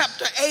in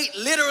chapter 8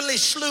 literally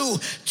slew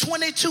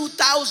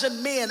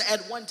 22,000 men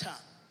at one time.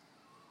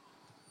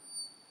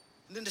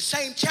 And in the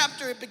same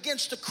chapter, it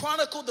begins to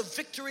chronicle the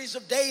victories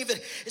of David.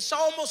 It's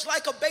almost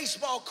like a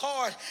baseball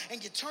card,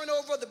 and you turn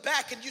over the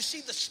back and you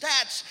see the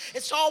stats.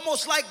 It's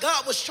almost like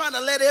God was trying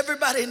to let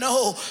everybody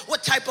know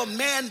what type of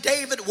man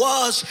David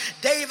was.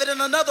 David,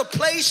 in another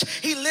place,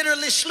 he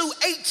literally slew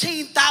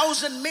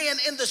 18,000 men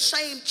in the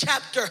same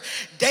chapter.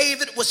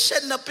 David was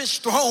setting up his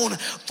throne,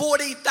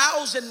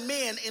 40,000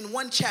 men in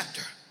one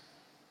chapter.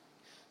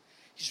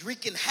 He's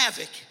wreaking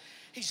havoc.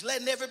 He's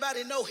letting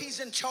everybody know he's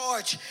in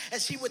charge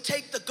as he would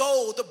take the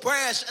gold, the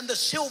brass, and the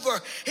silver.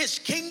 His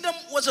kingdom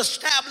was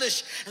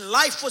established and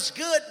life was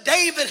good.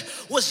 David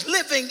was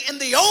living in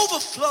the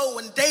overflow.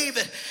 And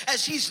David,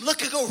 as he's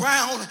looking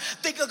around,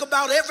 thinking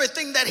about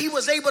everything that he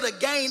was able to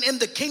gain in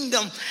the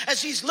kingdom,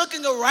 as he's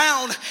looking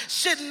around,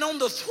 sitting on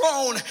the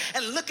throne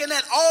and looking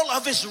at all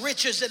of his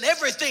riches and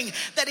everything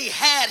that he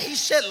had, he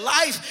said,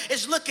 life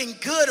is looking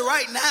good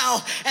right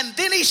now. And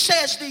then he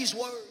says these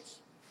words.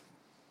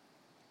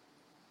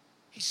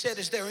 He said,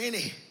 is there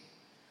any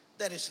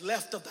that is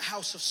left of the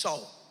house of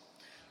Saul,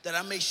 that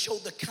I may show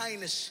the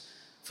kindness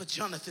for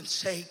Jonathan's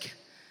sake?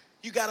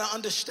 You got to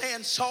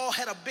understand, Saul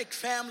had a big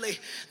family.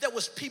 There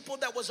was people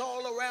that was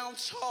all around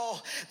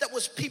Saul. There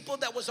was people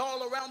that was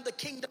all around the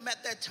kingdom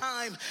at that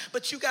time.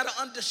 But you got to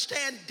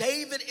understand,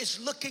 David is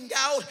looking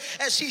out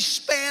as he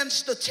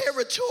spans the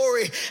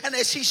territory and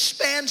as he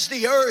spans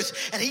the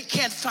earth, and he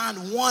can't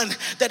find one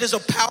that is a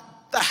power.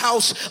 The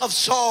house of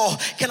Saul.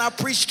 Can I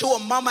preach to a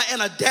mama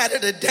and a daddy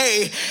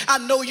today? I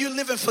know you're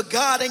living for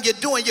God and you're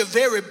doing your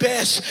very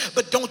best,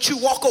 but don't you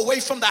walk away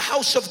from the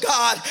house of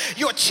God.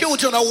 Your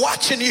children are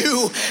watching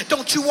you.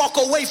 Don't you walk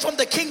away from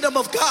the kingdom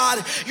of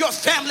God. Your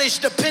family's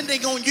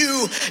depending on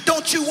you.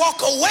 Don't you walk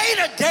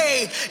away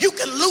today. You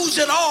can lose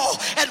it all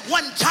at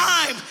one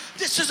time.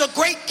 This is a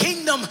great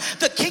kingdom,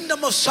 the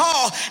kingdom of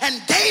Saul.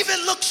 And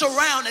David looks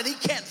around and he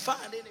can't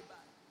find anybody.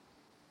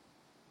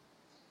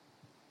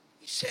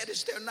 He said,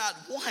 is there not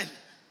one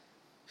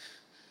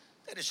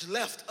that is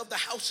left of the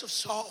house of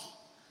Saul?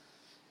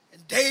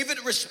 And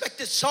David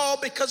respected Saul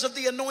because of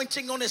the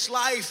anointing on his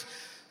life.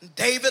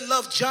 David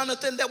loved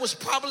Jonathan. That was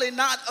probably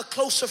not a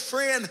closer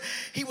friend.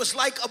 He was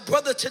like a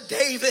brother to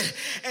David.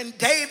 And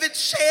David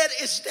said,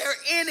 is there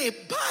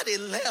anybody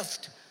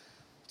left?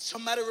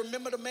 Somebody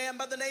remember the man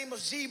by the name of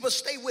Ziba?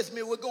 Stay with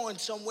me, we're going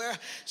somewhere.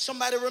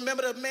 Somebody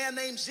remember the man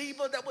named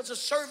Ziba that was a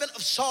servant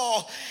of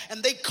Saul,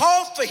 and they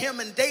called for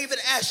him, and David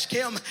asked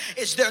him,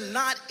 is there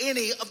not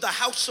any of the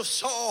house of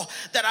Saul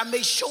that I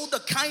may show the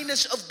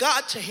kindness of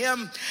God to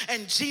him?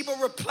 And Ziba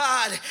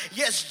replied,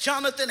 yes,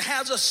 Jonathan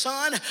has a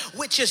son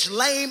which is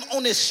lame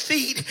on his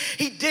feet.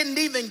 He didn't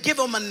even give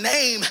him a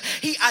name.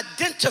 He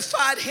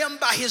identified him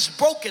by his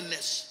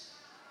brokenness.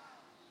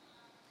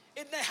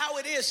 Isn't that how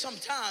it is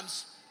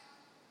sometimes?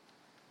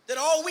 That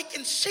all we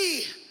can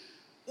see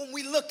when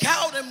we look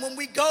out and when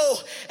we go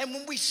and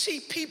when we see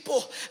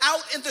people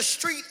out in the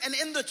street and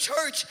in the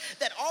church,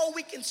 that all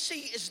we can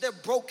see is their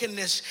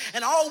brokenness,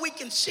 and all we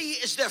can see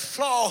is their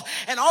flaw,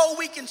 and all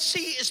we can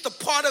see is the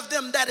part of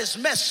them that is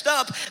messed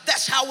up.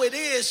 That's how it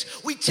is.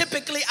 We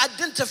typically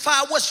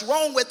identify what's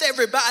wrong with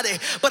everybody,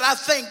 but I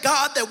thank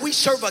God that we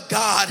serve a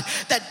God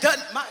that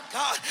doesn't, my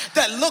God,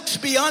 that looks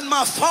beyond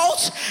my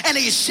faults and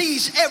he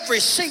sees every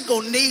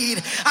single need.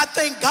 I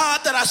thank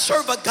God that I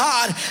serve a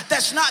God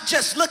that's not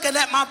just looking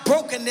at my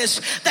brokenness,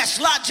 that's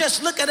not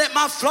just looking at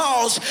my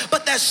flaws,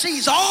 but that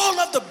sees all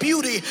of the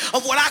beauty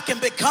of what I can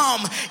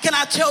become. Can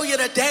I tell you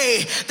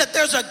today that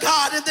there's a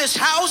God in this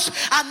house?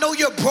 I know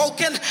you're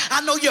broken,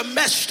 I know you're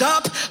messed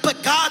up,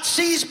 but God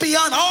sees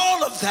beyond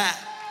all of that.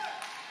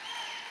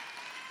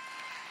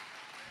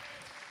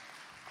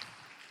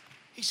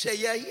 He said,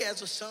 yeah, he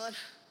has a son,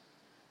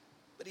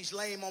 but he's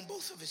lame on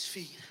both of his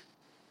feet.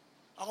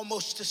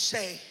 Almost to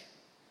say,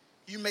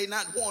 you may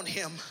not want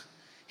him.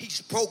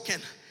 He's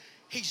broken.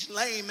 He's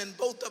lame in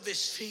both of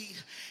his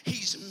feet.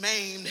 He's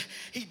maimed.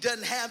 He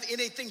doesn't have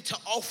anything to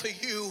offer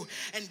you.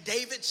 And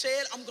David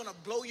said, I'm going to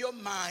blow your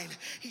mind.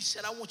 He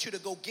said, I want you to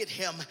go get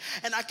him.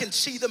 And I can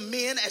see the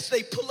men as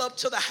they pull up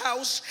to the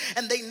house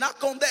and they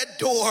knock on that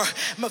door.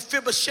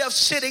 Mephibosheth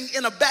sitting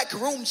in a back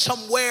room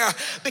somewhere,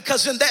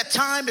 because in that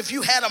time, if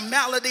you had a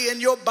malady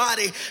in your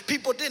body,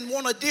 people didn't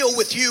want to deal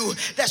with you.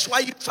 That's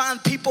why you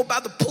find people by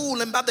the pool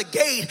and by the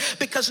gate,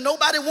 because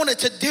nobody wanted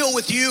to deal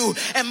with you.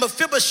 And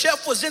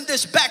Mephibosheth was in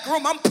this back room.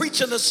 I'm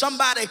preaching to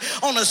somebody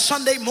on a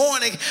Sunday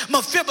morning.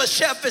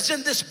 Mephibosheth is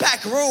in this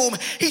back room.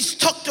 He's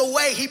tucked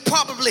away. He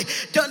probably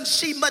doesn't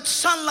see much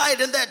sunlight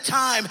in that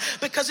time,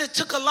 because it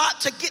took a lot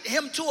to get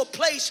him to a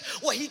place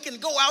where he can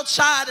go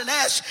outside and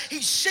ask.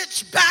 He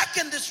sits back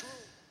in this room.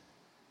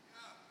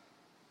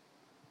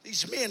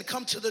 These men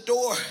come to the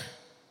door,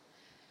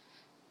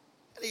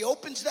 and he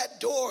opens that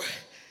door,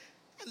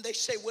 and they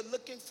say, we're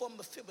looking for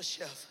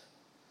Mephibosheth.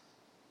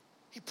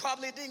 He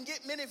probably didn't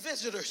get many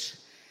visitors.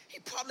 He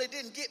probably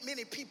didn't get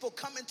many people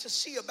coming to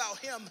see about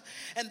him.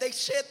 And they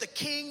said, the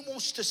king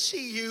wants to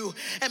see you.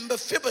 And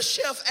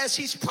Mephibosheth, as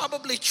he's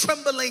probably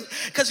trembling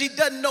because he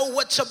doesn't know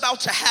what's about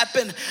to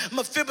happen,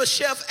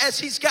 Mephibosheth, as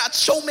he's got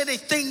so many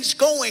things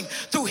going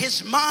through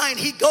his mind,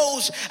 he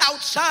goes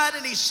outside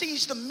and he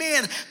sees the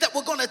men that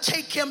were going to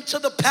take him to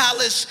the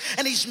palace.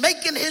 And he's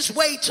making his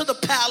way to the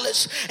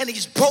palace, and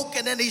he's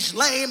broken and he's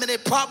lame, and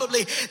it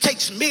probably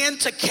takes men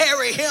to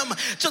carry him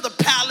to the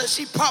palace.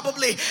 He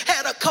probably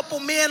had a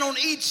couple men on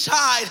each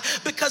side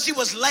because he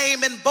was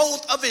lame in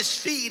both of his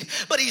feet,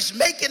 but he's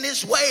making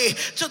his way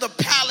to the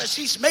palace.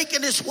 He's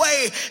making his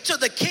way to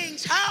the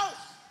king's house.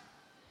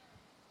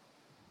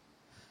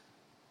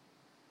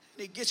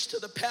 And he gets to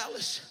the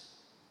palace.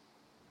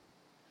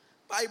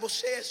 Bible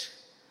says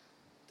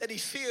that he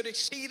feared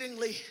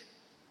exceedingly,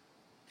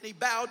 and he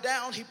bowed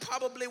down. He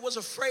probably was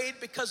afraid,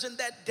 because in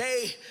that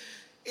day,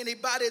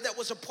 anybody that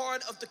was a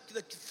part of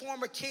the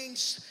former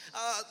king's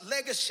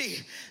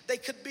legacy, they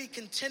could be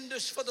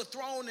contenders for the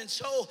throne. And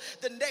so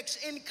the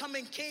next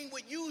incoming king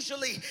would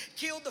usually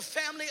kill the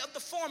family of the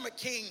former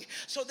king,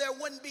 so there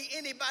wouldn't be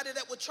anybody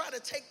that would try to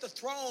take the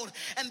throne.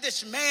 And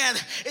this man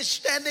is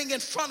standing in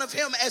front of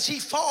him as he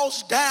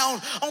falls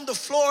down on the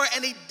floor,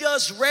 and he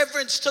does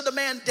reverence to the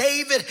man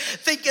David,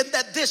 thinking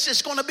that this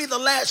is going to be the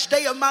last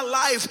day of my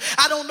life.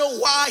 I don't know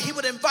why he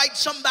would invite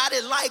somebody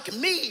like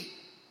me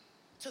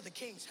to the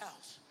king's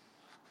house.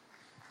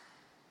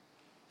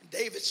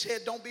 David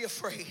said, don't be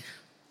afraid.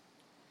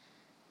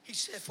 He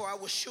said, for I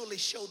will surely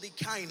show thee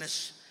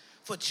kindness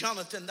for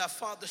Jonathan thy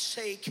father's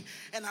sake,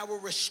 and I will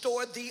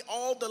restore thee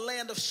all the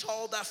land of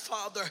Saul thy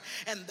father,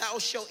 and thou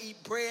shalt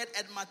eat bread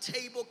at my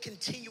table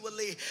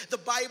continually. The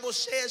Bible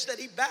says that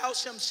he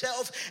bows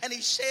himself and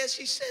he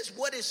says,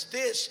 what is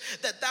this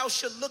that thou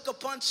should look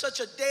upon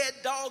such a dead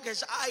dog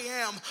as I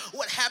am?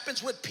 What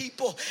happens with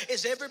people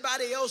is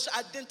everybody else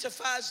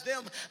identifies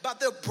them by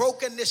their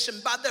brokenness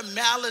and by their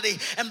malady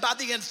and by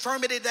the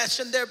infirmity that's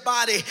in their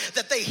body,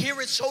 that they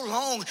hear it so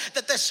long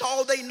that that's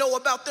all they know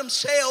about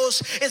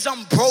themselves is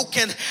I'm broken.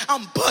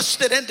 I'm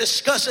busted and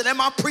disgusted. Am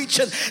I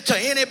preaching to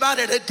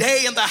anybody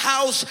today in the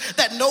house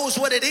that knows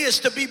what it is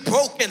to be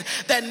broken,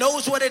 that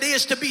knows what it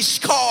is to be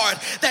scarred,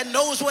 that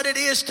knows what it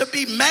is to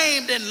be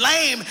maimed and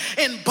lame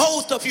in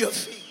both of your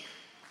feet?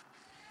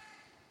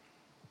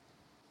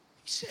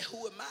 He said,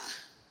 who am I?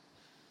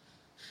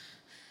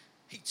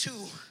 He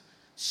too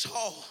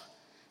saw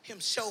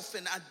himself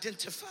and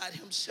identified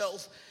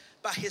himself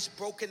by his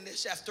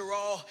brokenness. After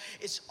all,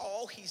 it's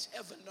all he's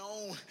ever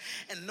known.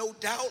 And no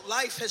doubt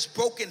life has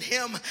broken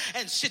him,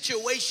 and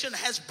situation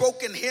has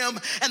broken him,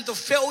 and the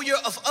failure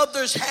of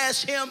others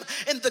has him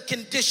in the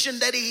condition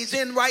that he's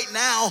in right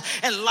now.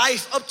 And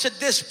life up to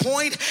this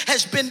point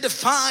has been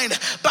defined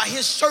by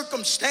his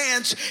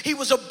circumstance. He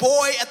was a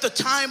boy at the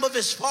time of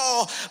his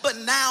fall, but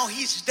now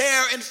he's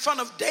there in front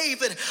of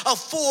David, a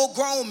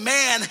full-grown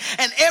man.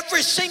 And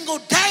every single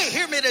day,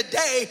 hear me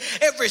today,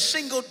 every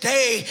single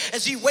day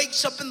as he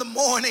wakes up in the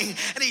morning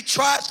and he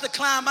tries to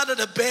climb out of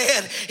the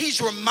bed,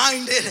 he's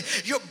reminded,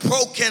 you're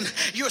broken,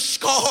 you're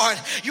scarred,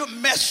 you're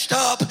messed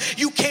up,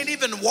 you can't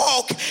even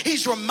walk.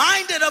 He's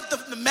reminded of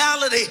the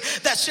malady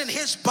that's in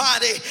his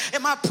body.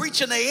 Am I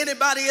preaching to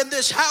anybody in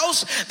this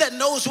house that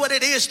knows what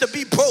it is to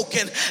be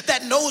broken,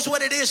 that knows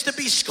what it is to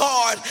be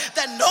scarred,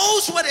 that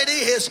knows what it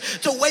is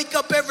to wake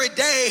up every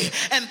day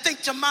and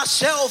think to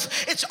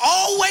myself, it's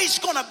always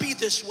gonna be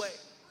this way?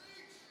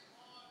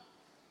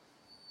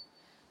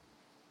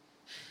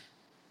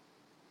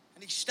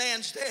 And he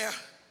stands there,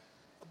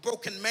 a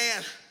broken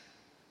man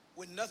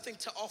with nothing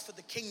to offer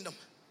the kingdom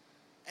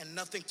and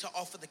nothing to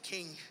offer the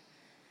king.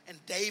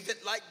 And David,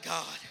 like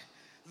God,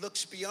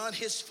 looks beyond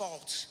his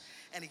faults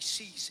and he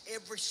sees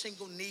every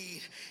single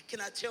need.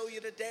 Can I tell you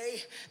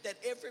today that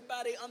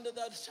everybody under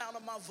the sound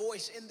of my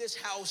voice in this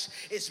house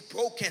is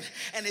broken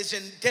and is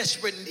in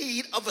desperate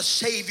need of a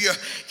Savior?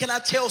 Can I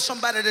tell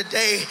somebody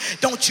today,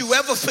 don't you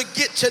ever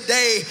forget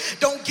today,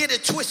 don't get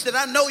it twisted.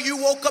 I know you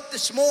woke up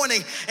this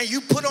morning and you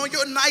put on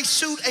your nice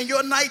suit and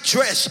your night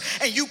dress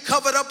and you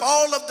covered up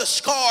all of the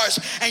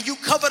scars and you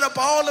covered up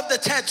all of the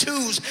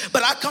tattoos,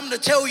 but I come to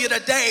tell you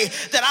today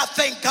that I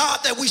thank God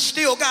that we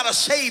still got a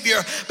Savior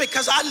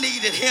because I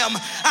needed him.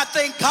 I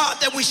thank God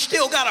that we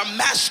still got a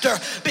master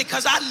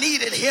because I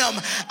needed him.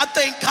 I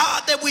thank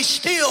God that we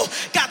still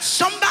got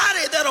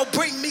somebody that'll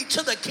bring me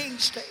to the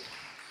king's table.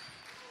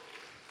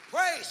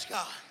 Praise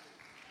God.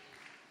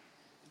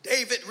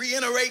 David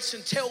reiterates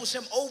and tells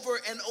him over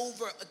and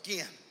over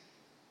again,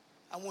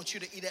 I want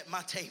you to eat at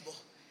my table.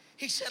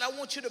 He said, I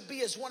want you to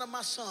be as one of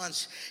my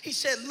sons. He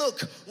said,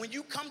 look, when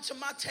you come to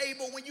my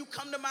table, when you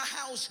come to my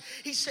house,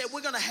 he said, we're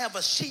going to have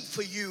a seat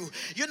for you.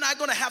 You're not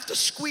going to have to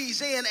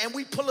squeeze in and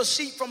we pull a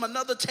seat from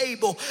another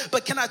table.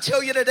 But can I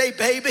tell you today,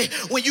 baby,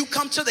 when you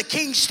come to the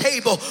king's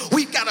table,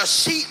 we've got a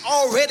seat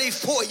already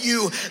for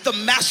you. The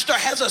master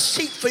has a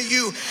seat for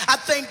you. I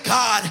thank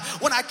God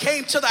when I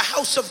came to the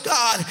house of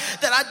God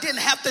that I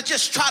didn't have to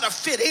just try to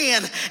fit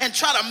in and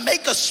try to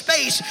make a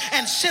space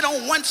and sit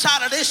on one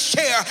side of this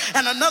chair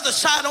and another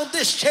side on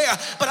this chair.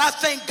 But I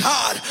thank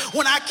God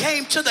when I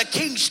came to the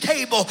king's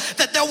table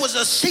that there was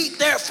a seat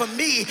there for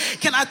me.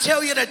 Can I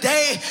tell you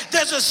today,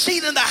 there's a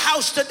seat in the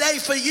house today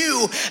for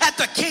you at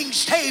the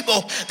king's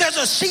table. There's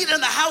a seat in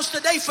the house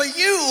today for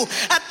you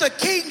at the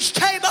king's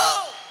table.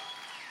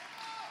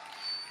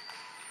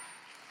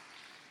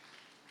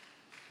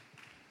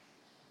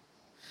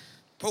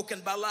 Broken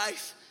by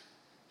life,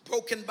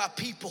 broken by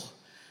people,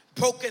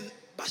 broken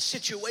by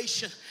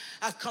situation.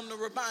 I've come to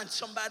remind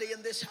somebody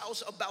in this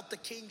house about the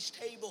king's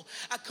table.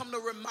 I come to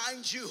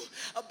remind you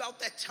about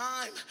that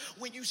time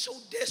when you so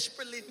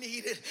desperately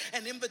needed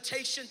an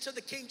invitation to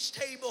the king's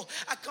table.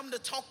 I come to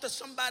talk to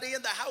somebody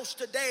in the house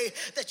today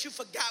that you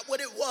forgot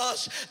what it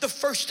was the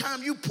first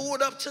time you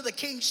pulled up to the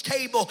king's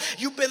table.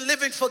 You've been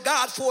living for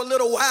God for a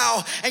little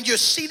while and you're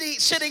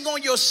sitting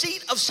on your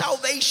seat of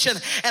salvation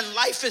and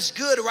life is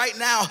good right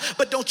now.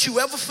 But don't you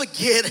ever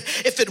forget,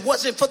 if it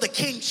wasn't for the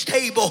king's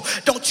table,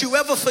 don't you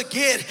ever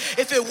forget,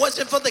 if it wasn't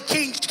for the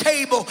king's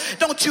table,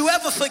 don't you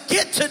ever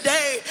forget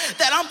today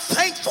that I'm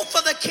thankful for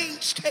the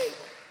king's table.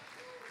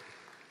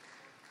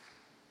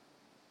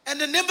 And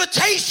an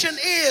invitation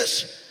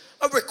is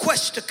a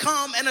request to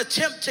come and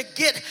attempt to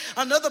get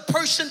another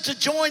person to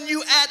join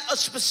you at a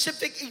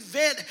specific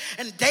event.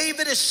 And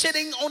David is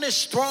sitting on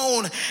his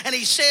throne and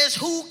he says,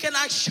 who can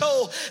I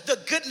show the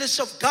goodness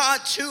of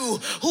God to?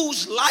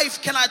 Whose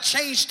life can I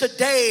change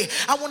today?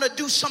 I want to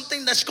do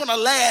something that's going to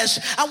last.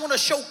 I want to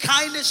show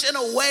kindness in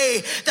a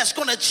way that's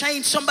going to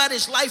change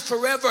somebody's life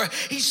forever.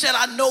 He said,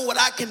 I know what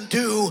I can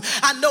do.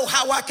 I know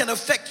how I can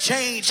affect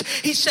change.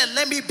 He said,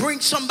 let me bring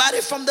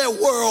somebody from their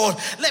world.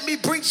 Let me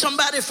bring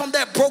somebody from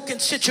their broken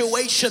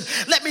situation.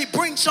 Let me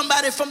bring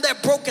somebody from their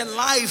broken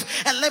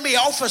life, and let me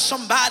offer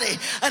somebody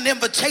an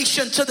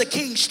invitation to the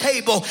King's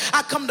table.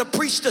 I come to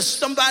preach to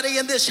somebody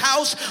in this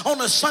house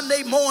on a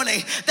Sunday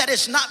morning that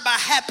it's not by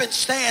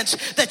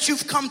happenstance that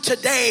you've come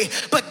today,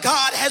 but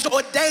God has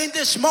ordained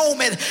this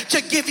moment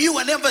to give you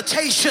an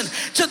invitation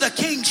to the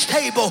King's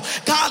table.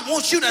 God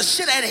wants you to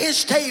sit at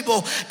his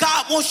table.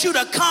 God wants you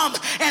to come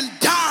and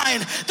dine.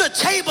 The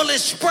table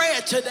is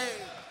spread today.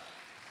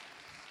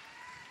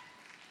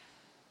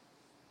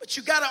 But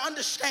you got to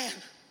understand.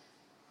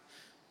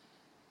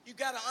 You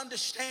got to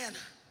understand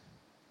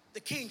the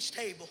King's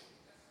table.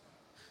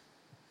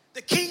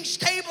 The King's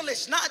table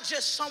is not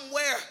just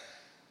somewhere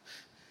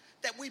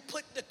that we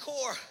put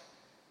decor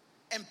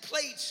and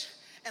plates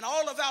and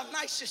all of our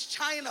nicest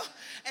china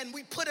and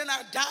we put in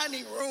our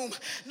dining room.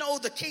 No,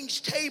 the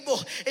King's table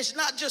is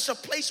not just a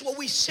place where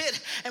we sit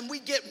and we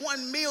get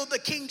one meal. The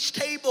King's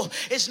table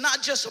is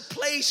not just a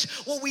place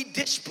where we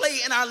display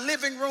in our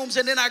living rooms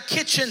and in our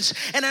kitchens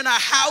and in our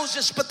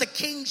houses, but the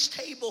King's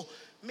table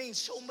means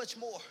so much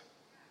more.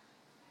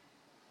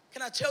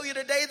 Can I tell you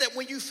today that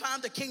when you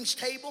find the King's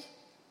table,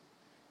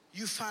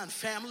 you find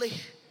family?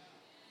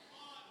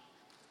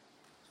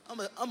 I'm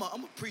a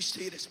preach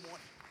to you this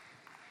morning.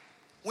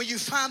 When you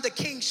find the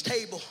King's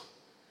table,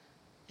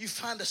 you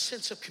find a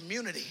sense of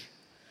community.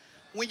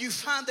 When you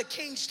find the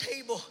King's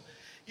table,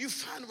 you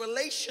find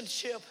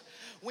relationship.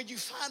 When you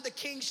find the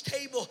King's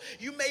table,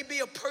 you may be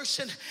a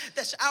person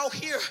that's out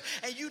here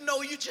and you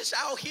know you just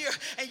out here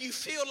and you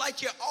feel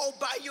like you're all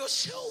by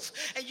yourself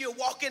and you're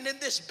walking in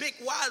this big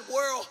wide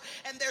world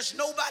and there's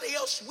nobody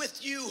else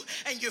with you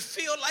and you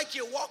feel like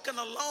you're walking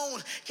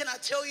alone. Can I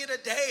tell you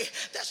today,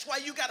 that's why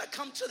you got to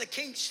come to the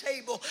King's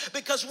table,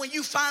 because when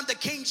you find the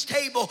King's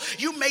table,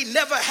 you may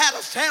never had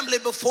a family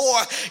before.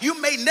 You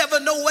may never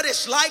know what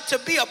it's like to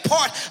be a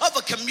part of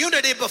a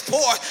community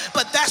before,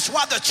 but that's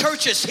why the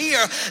church is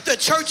here. The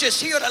church is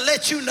here to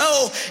let you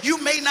know you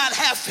may not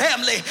have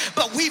family,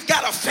 but we've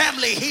got a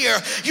family here.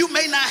 You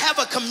may not have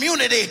a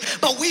community,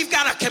 but we've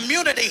got a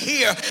community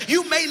here.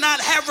 You may not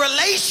have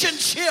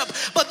relationship,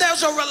 but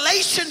there's a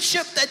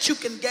relationship that you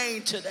can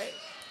gain today.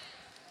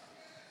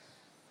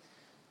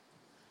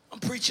 I'm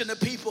preaching to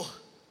people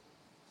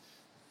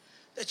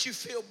that you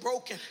feel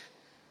broken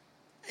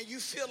and you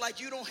feel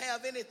like you don't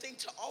have anything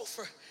to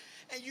offer,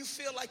 and you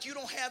feel like you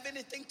don't have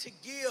anything to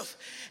give.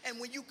 And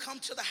when you come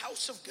to the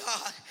house of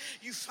God,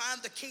 you find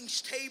the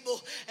King's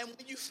table. And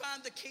when you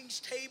find the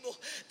King's table,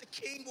 the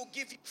King will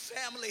give you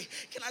family.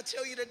 Can I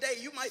tell you today,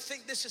 you might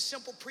think this is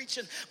simple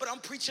preaching, but I'm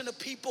preaching to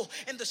people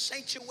in the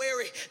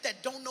sanctuary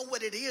that don't know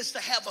what it is to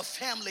have a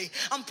family.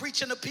 I'm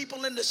preaching to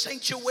people in the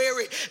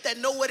sanctuary that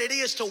know what it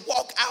is to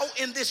walk out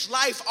in this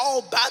life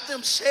all by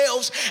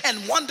themselves and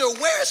wonder,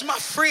 where is my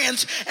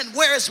friends and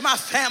where is my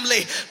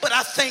family? But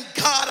I thank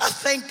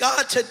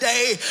God today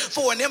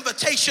for an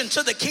invitation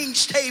to the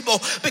King's table,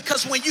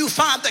 because when you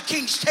find the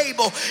King's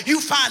table, you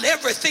find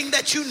everything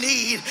that you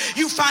need.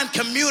 You find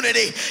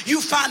community, you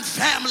find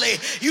family,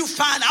 you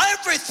find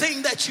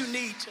everything that you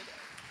need today.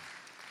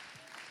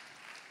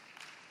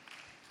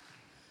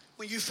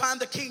 When you find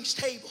the King's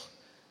table,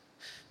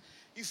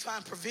 you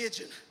find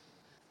provision.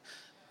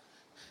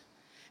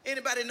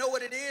 Anybody know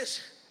what it is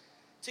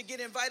to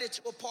get invited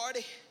to a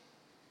party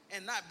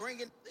and not bring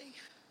anything?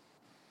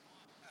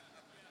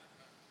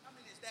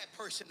 That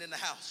person in the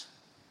house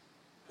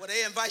where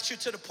they invite you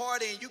to the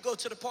party and you go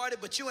to the party,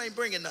 but you ain't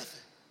bringing nothing.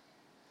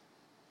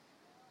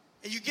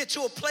 And you get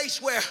to a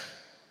place where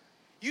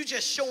you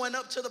just showing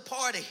up to the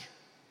party,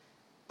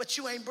 but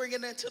you ain't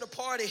bringing it to the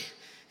party,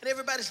 and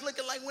everybody's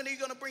looking like, when are you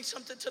going to bring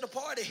something to the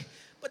party?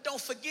 But don't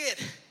forget,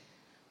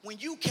 when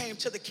you came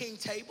to the King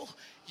table,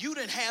 you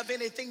didn't have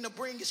anything to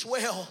bring as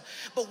well.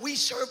 But we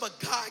serve a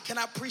God, can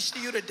I preach to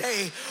you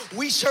today?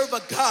 We serve a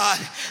God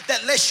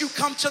that lets you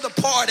come to the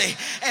party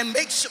and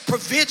makes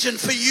provision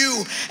for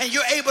you, and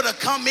you're able to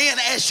come in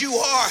as you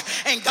are,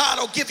 and God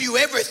will give you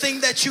everything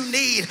that you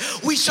need.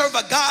 We serve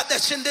a God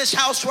that's in this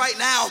house right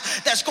now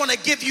that's going to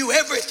give you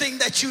everything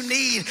that you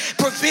need.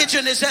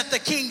 Provision is at the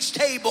King's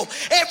table.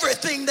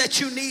 Everything that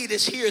you need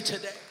is here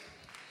today.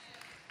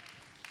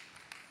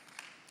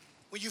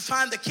 When you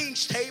find the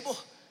King's table,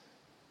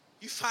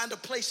 you find a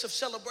place of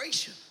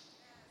celebration.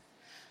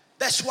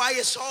 That's why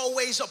it's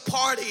always a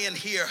party in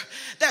here.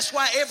 That's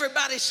why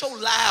everybody's so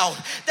loud.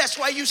 That's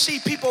why you see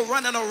people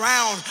running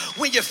around.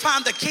 When you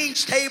find the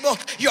king's table,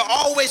 you're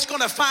always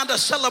going to find a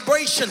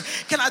celebration.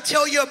 Can I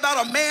tell you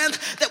about a man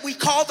that we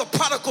call the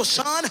prodigal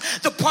son?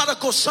 The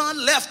prodigal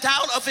son left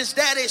out of his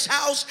daddy's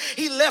house.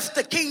 He left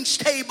the king's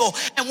table.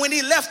 And when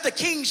he left the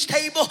king's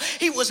table,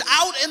 he was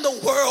out in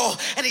the world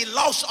and he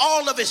lost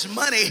all of his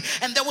money.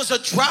 And there was a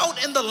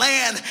drought in the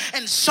land.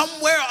 And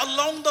somewhere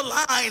along the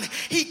line,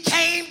 he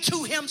came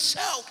to himself.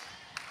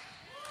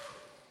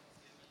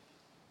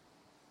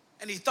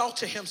 And he thought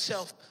to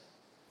himself,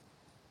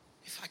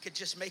 if I could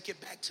just make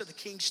it back to the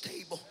king's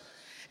table,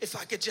 if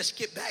I could just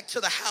get back to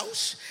the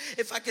house,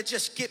 if I could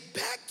just get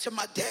back to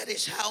my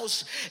daddy's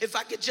house, if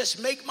I could just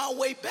make my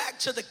way back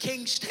to the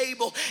king's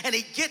table. And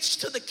he gets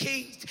to the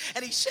king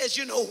and he says,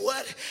 you know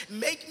what?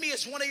 Make me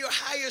as one of your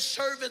hired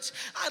servants.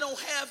 I don't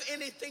have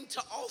anything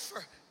to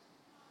offer.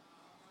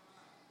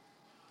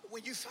 But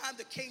when you find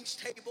the king's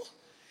table,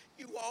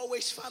 you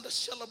always find a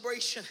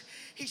celebration.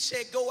 He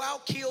said, go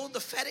out, kill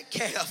the fatted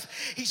calf.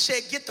 He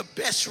said, get the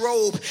best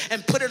robe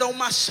and put it on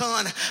my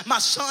son. My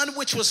son,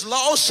 which was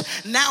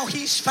lost, now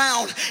he's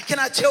found. Can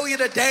I tell you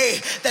today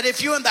that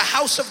if you're in the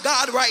house of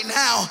God right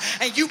now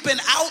and you've been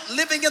out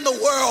living in the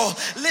world,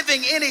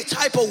 living any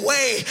type of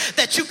way,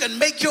 that you can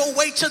make your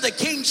way to the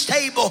king's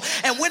table.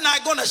 And we're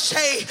not going to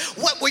say,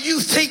 what were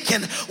you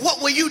thinking?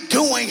 What were you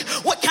doing?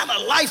 What kind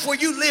of life were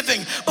you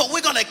living? But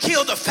we're going to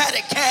kill the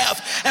fatted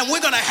calf and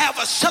we're going to have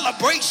a celebration.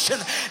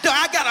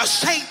 I got a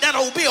saint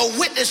that'll be a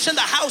witness in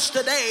the house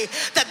today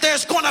that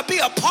there's going to be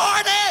a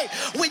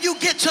party when you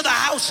get to the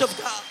house of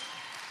God.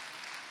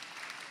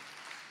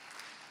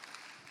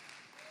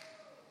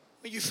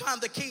 When you find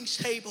the king's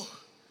table,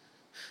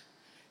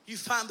 you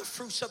find the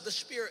fruits of the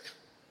Spirit.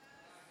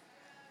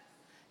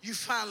 You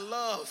find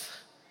love,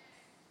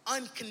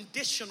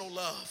 unconditional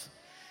love.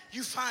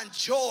 You find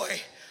joy,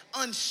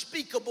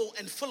 unspeakable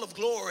and full of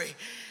glory.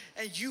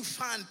 And you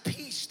find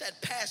peace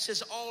that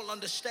passes all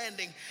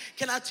understanding.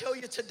 Can I tell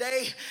you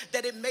today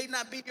that it may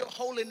not be your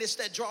holiness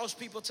that draws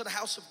people to the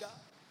house of God?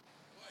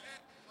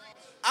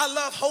 I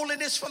love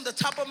holiness from the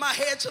top of my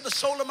head to the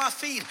sole of my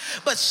feet.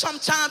 But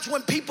sometimes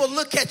when people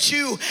look at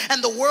you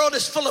and the world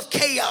is full of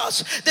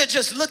chaos, they're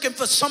just looking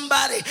for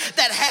somebody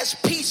that has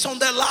peace on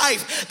their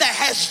life, that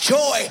has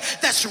joy,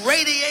 that's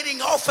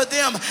radiating off of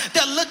them.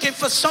 They're looking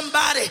for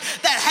somebody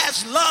that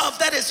has love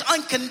that is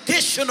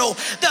unconditional.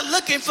 They're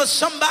looking for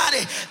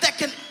somebody that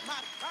can...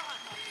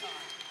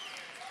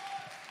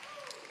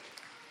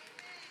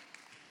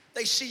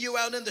 They see you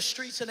out in the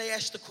streets and they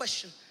ask the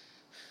question,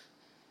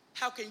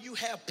 how can you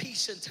have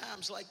peace in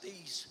times like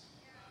these?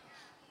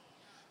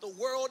 The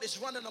world is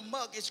running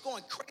amok. It's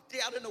going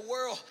crazy out in the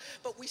world.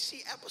 But we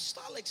see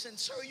apostolics, and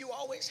sir, you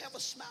always have a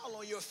smile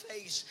on your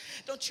face.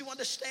 Don't you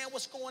understand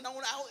what's going on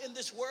out in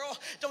this world?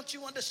 Don't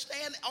you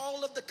understand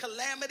all of the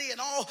calamity and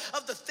all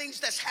of the things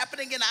that's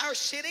happening in our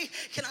city?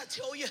 Can I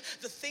tell you,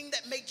 the thing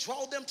that may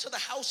draw them to the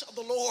house of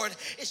the Lord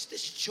is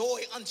this joy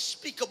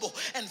unspeakable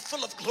and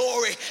full of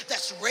glory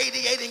that's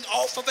radiating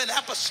off of an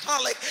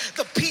apostolic,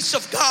 the peace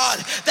of God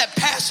that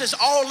passes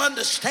all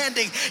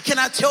understanding. Can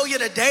I tell you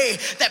today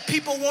that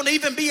people won't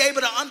even be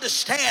able to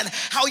understand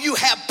how you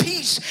have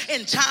peace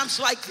in times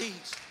like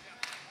these?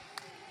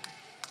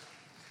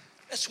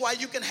 That's why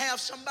you can have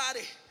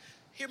somebody,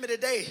 hear me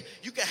today,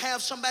 you can have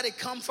somebody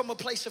come from a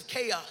place of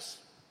chaos.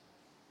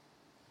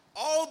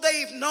 All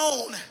they've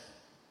known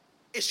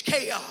is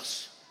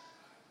chaos.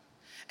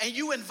 And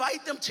you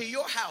invite them to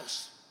your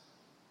house.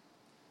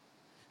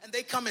 And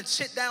they come and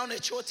sit down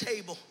at your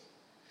table.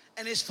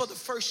 And it's for the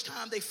first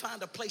time they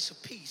find a place of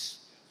peace.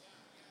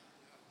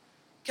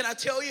 Can I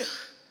tell you?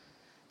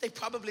 They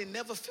probably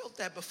never felt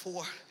that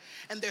before.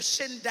 And they're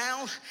sitting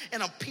down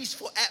in a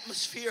peaceful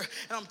atmosphere.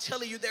 And I'm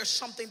telling you, there's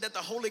something that the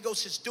Holy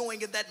Ghost is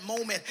doing in that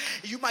moment.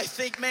 You might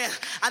think, man,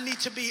 I need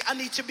to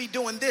be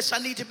doing this. I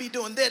need to be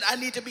doing that. I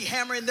need to be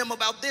hammering them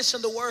about this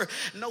in the word.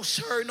 No,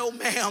 sir, no,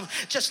 ma'am.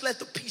 Just let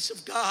the peace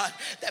of God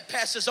that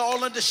passes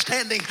all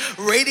understanding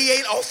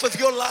radiate off of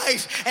your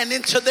life and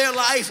into their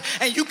life.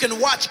 And you can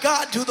watch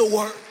God do the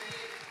work.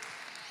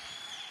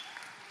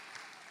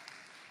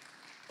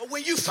 But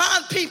when you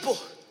find people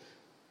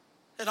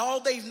that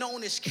all they've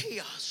known is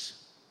chaos,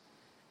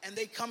 and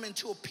they come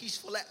into a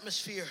peaceful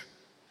atmosphere.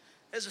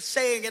 There's a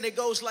saying, and it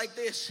goes like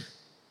this. It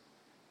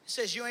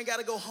says, you ain't got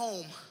to go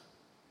home,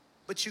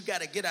 but you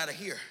got to get out of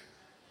here.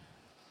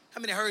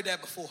 How many heard that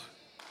before?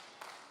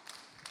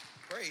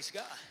 Praise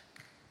God.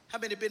 How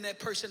many been that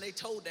person they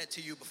told that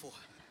to you before?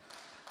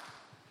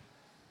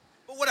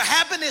 But what'll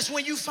happen is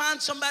when you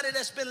find somebody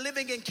that's been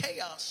living in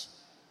chaos,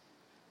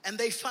 and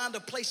they find a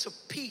place of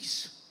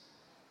peace,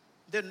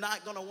 they're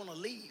not going to want to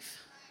leave.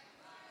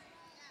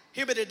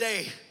 Hear me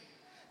today.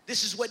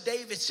 This is what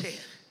David said.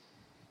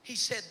 He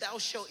said, thou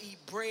shalt eat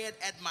bread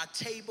at my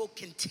table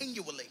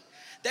continually.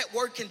 That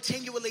word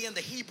continually in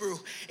the Hebrew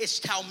is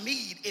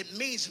talmid. It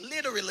means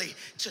literally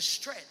to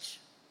stretch.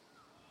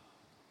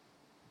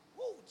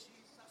 Oh,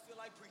 Jesus, I feel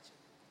like preaching.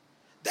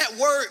 That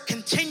word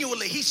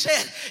continually, he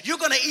said, you're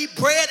going to eat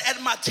bread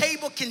at my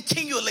table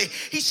continually.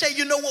 He said,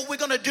 you know what we're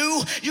going to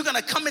do? You're going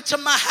to come into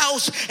my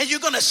house and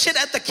you're going to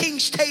sit at the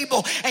king's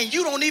table and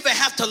you don't even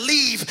have to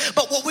leave.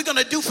 But what we're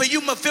going to do for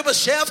you,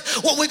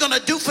 Mephibosheth, what we're going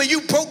to do for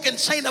you, broken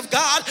saint of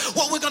God,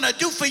 what we're going to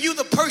do for you,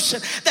 the person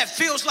that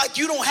feels like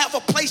you don't have a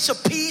place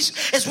of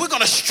peace, is we're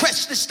going to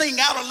stretch this thing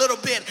out a little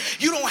bit.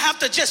 You don't have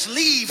to just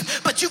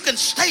leave, but you can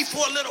stay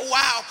for a little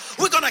while.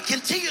 We're going to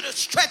continue to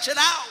stretch it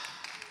out.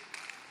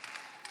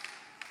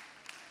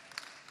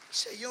 He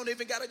said, you don't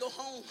even got to go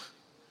home,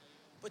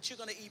 but you're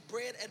going to eat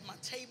bread at my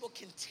table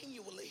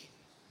continually.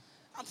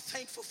 I'm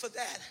thankful for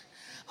that.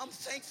 I'm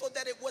thankful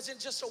that it wasn't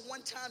just a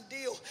one-time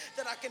deal,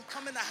 that I can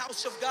come in the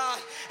house of God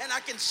and I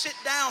can sit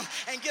down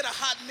and get a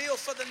hot meal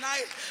for the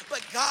night.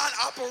 But God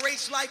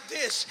operates like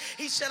this.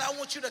 He said, I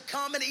want you to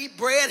come and eat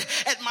bread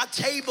at my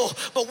table,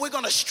 but we're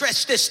going to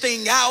stretch this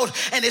thing out,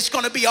 and it's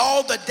going to be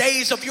all the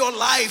days of your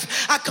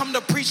life. I come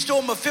to preach to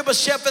a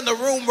Mephibosheth in the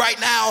room right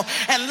now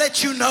and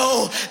let you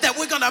know that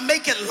we're going to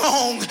make it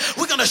long.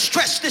 We're going to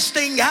stretch this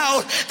thing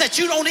out, that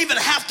you don't even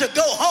have to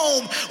go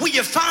home when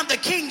you find the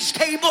king's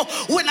table.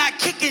 We're not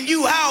kicking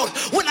you out.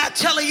 We're not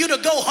telling you to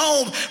go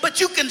home,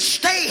 but you can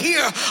stay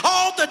here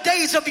all the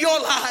days of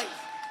your life.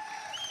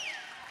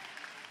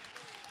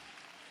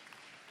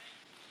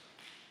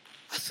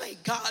 I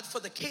thank God for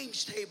the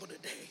king's table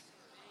today.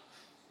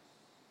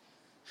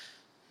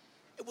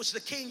 It was the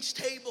king's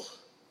table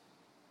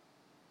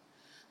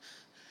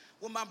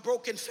with my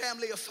broken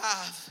family of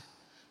 5.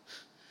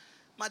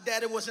 My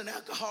daddy was an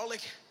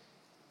alcoholic.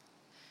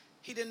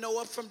 He didn't know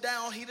up from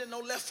down. He didn't know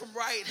left from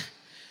right.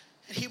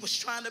 And he was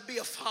trying to be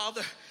a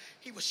father.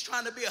 He was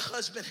trying to be a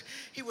husband.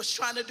 He was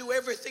trying to do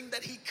everything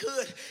that he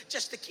could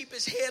just to keep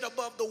his head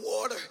above the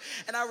water.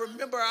 And I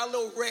remember our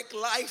little wrecked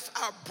life,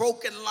 our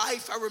broken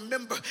life. I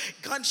remember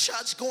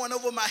gunshots going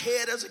over my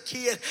head as a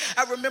kid.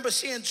 I remember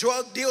seeing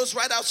drug deals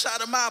right outside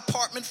of my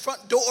apartment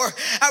front door.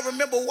 I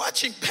remember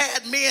watching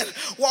bad men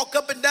walk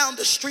up and down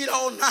the street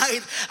all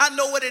night. I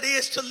know what it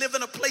is to live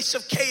in a place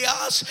of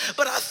chaos,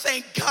 but I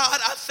thank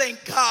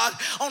God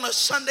on a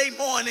Sunday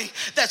morning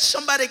that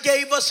somebody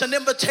gave us an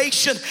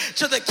invitation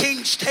to the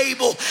king's table.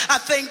 I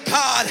thank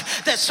God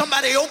that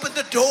somebody opened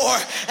the door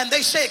and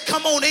they said,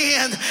 come on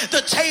in.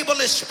 The table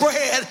is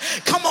spread.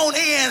 Come on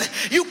in.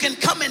 You can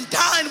come and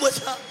dine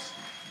with us.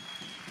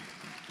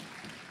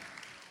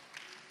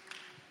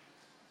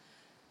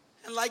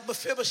 And like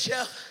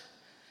Mephibosheth,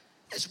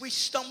 as we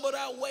stumbled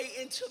our way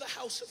into the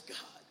house of God,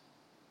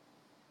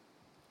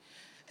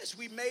 as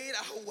we made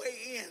our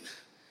way in,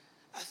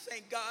 I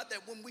thank God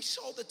that when we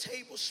saw the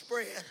table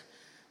spread,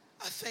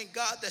 I thank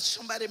God that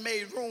somebody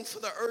made room for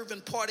the Ervin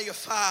party of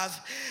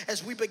 5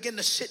 as we begin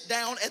to sit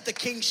down at the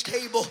king's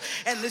table.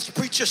 And this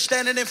preacher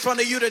standing in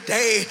front of you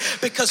today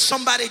because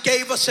somebody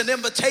gave us an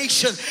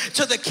invitation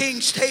to the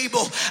king's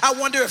table. I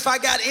wonder if I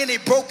got any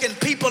broken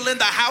people in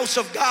the house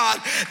of God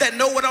that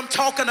know what I'm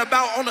talking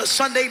about on a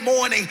Sunday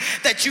morning,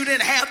 that you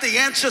didn't have the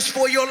answers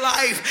for your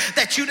life,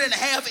 that you didn't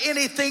have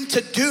anything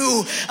to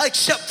do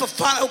except for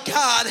follow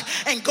God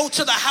and go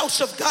to the house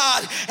of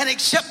God and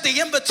accept the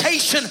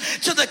invitation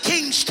to the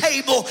king's table.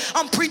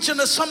 I'm preaching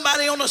to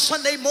somebody on a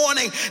Sunday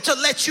morning to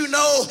let you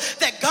know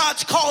that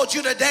God's called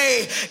you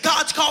today.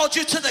 God's called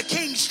you to the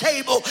king's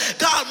table.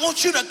 God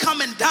wants you to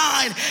come and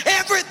dine.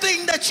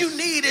 Everything that you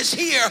need is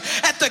here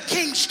at the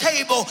king's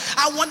table.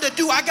 I wonder,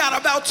 do I got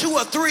about 2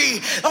 or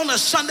 3 on a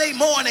Sunday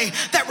morning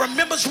that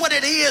remembers what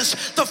it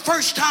is the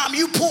first time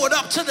you pulled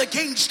up to the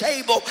king's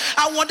table?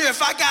 I wonder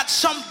if I got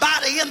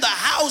somebody in the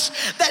house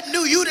that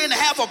knew you didn't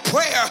have a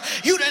prayer,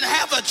 you didn't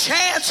have a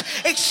chance,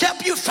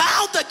 except you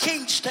found the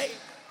king's table.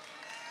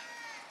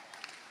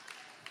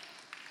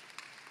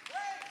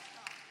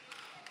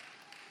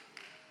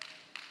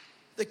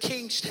 The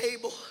king's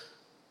table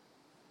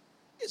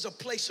is a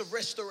place of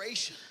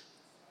restoration.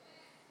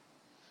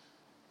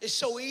 It's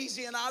so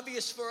easy and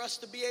obvious for us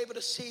to be able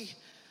to see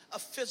a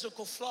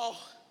physical flaw.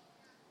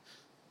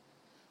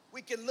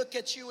 We can look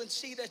at you and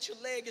see that your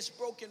leg is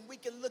broken. We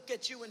can look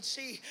at you and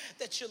see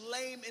that you're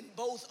lame in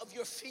both of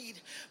your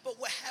feet. But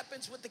what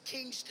happens with the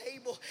king's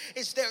table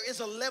is there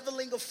is a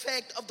leveling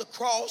effect of the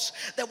cross,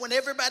 that when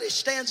everybody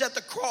stands at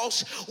the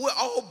cross, we're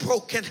all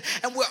broken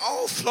and we're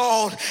all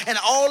flawed and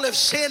all have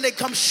sinned and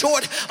come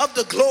short of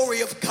the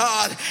glory of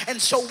God.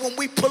 And so when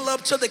we pull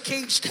up to the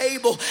king's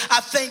table, I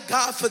thank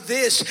God for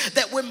this,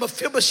 that when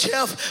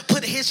Mephibosheth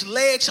put his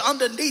legs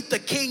underneath the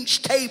king's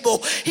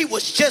table, he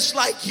was just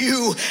like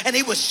you and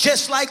he was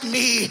just like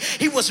me.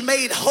 He was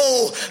made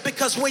whole,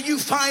 because when you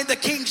find the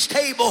king's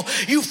table,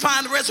 you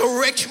find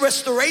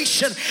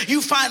restoration.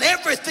 You find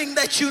everything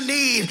that you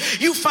need.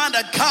 You find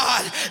a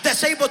God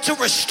that's able to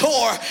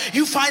restore.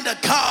 You find a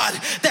God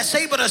that's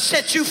able to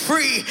set you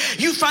free.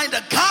 You find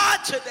a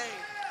God today.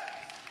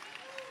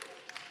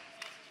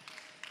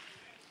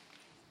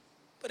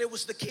 But it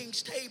was the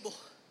king's table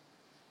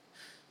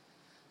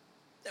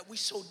that we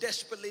so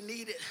desperately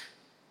needed.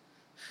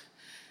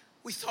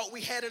 We thought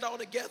we had it all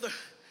together.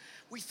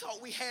 We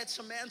thought we had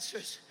some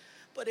answers,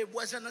 But it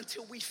wasn't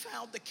until we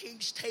found the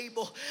king's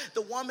table.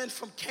 The woman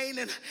from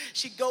Canaan,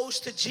 she goes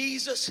to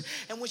Jesus.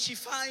 And when she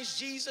finds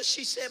Jesus,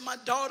 she said, my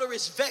daughter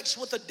is vexed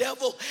with the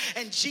devil.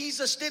 And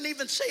Jesus didn't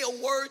even say a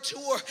word to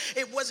her.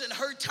 It wasn't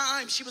her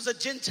time. She was a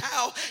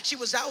Gentile. She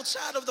was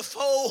outside of the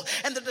fold.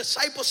 And the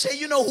disciples say,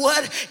 you know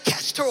what?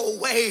 Cast her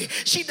away.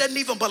 She doesn't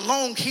even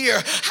belong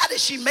here. How did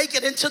she make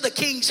it into the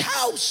king's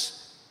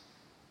house?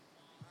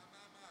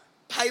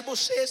 Bible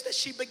says that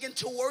she began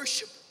to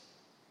worship.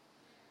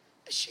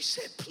 She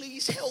said,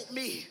 please help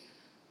me.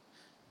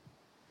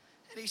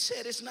 And he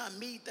said, it's not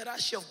meat that I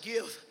shall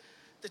give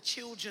the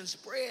children's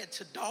bread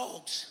to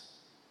dogs.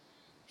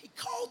 He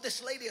called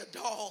this lady a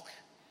dog.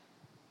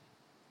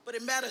 But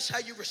it matters how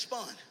you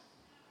respond.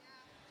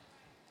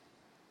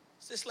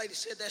 This lady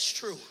said, that's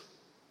true.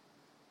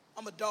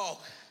 I'm a dog.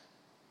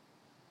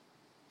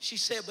 She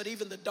said, but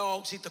even the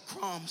dogs eat the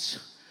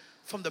crumbs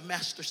from the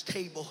master's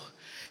table.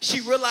 She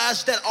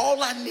realized that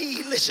all I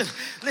need,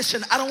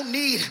 listen, I don't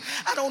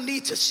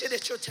need to sit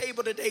at your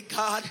table today,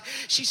 God.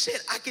 She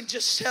said, I can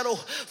just settle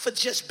for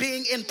just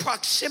being in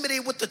proximity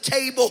with the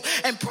table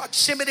and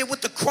proximity with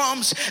the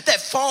crumbs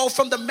that fall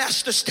from the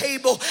master's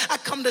table. I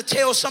come to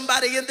tell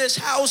somebody in this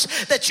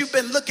house that you've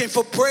been looking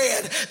for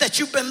bread, that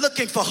you've been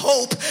looking for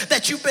hope,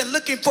 that you've been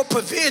looking for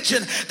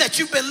provision, that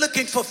you've been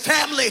looking for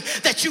family,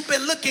 that you've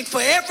been looking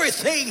for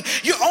everything.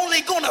 You're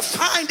only going to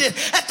find it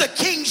at the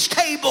king's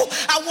table.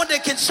 I wonder,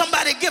 can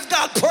somebody give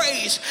God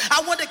praise?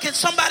 I wonder, can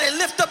somebody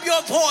lift up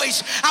your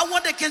voice? I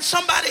wonder, can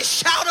somebody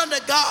shout unto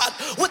God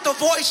with the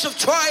voice of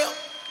triumph?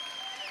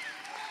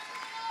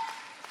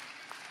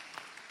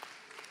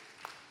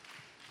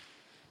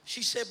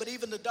 She said, but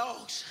even the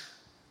dogs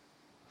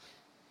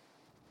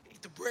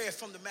eat the bread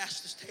from the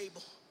master's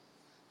table.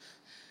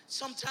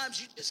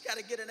 Sometimes you just got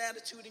to get an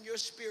attitude in your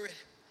spirit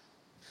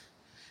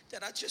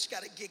that I just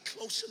got to get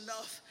close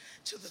enough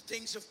to the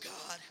things of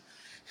God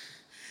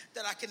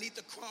that I can eat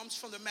the crumbs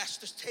from the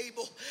master's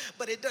table.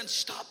 But it doesn't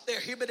stop there.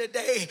 Hear me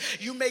today.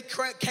 You may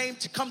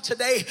come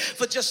today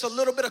for just a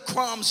little bit of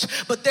crumbs,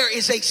 but there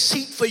is a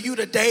seat for you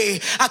today.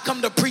 I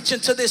come to preach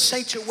into this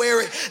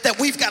sanctuary that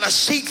we've got a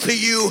seat for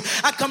you.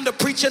 I come to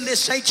preach in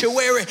this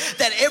sanctuary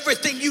that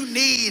everything you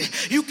need,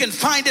 you can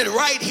find it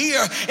right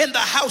here in the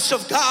house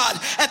of God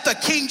at the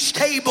king's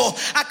table.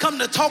 I come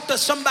to talk to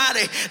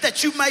somebody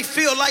that you may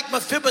feel like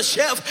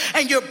Mephibosheth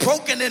and you're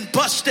broken and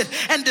busted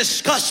and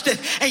disgusted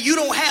and you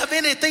don't have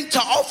anything to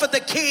offer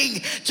the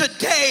king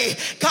today.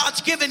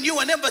 God's given you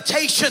an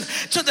invitation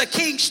to the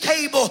king's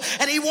table,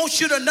 and he wants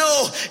you to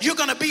know you're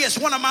going to be as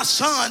one of my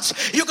sons.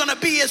 You're going to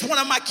be as one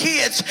of my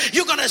kids.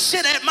 You're going to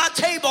sit at my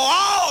table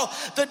all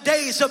the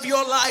days of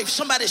your life.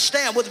 Somebody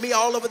stand with me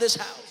all over this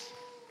house.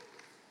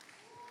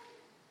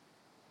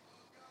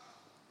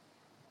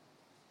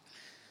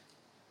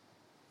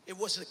 It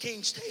was the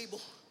king's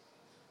table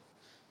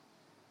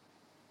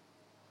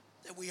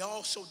that we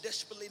all so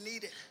desperately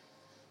needed.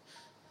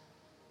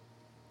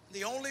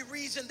 The only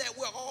reason that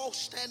we're all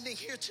standing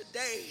here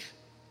today,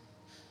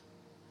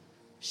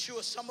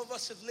 sure, some of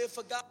us have lived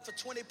for God for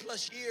 20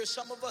 plus years.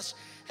 Some of us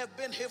have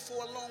been here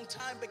for a long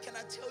time. But can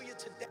I tell you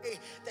today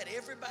that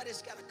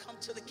everybody's got to come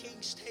to the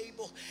king's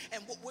table.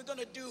 And what we're going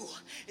to do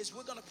is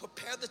we're going to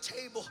prepare the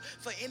table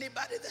for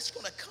anybody that's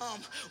going to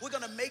come. We're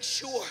going to make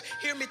sure,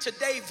 hear me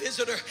today,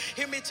 visitor,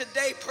 hear me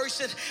today,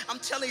 person. I'm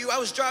telling you, I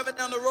was driving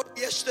down the road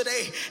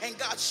yesterday and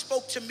God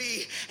spoke to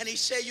me and he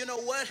said, you know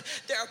what?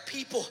 There are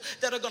people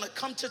that are going to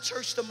come to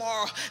church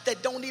tomorrow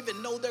that don't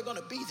even know they're going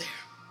to be there.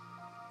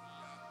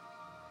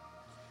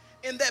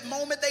 In that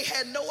moment, they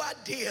had no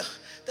idea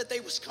that they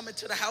was coming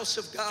to the house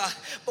of God.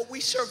 But we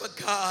serve a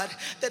God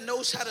that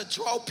knows how to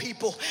draw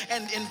people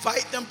and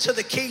invite them to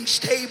the king's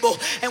table.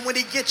 And when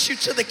he gets you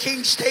to the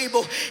king's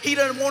table, he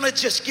doesn't want to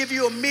just give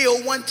you a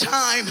meal one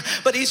time,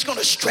 but he's going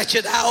to stretch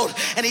it out.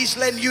 And he's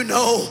letting you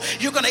know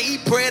you're going to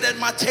eat bread at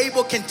my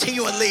table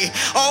continually.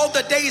 All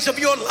the days of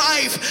your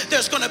life,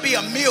 there's going to be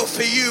a meal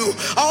for you.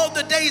 All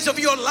the days of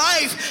your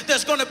life,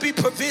 there's going to be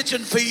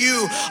provision for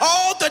you.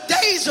 All the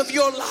days of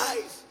your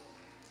life.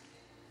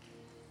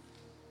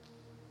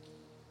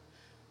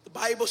 The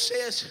Bible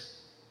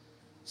says,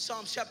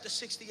 Psalm chapter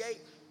 68,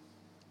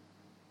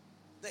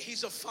 that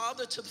he's a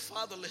father to the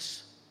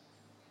fatherless,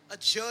 a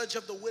judge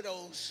of the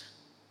widows,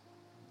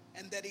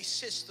 and that he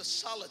sits the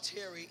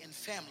solitary in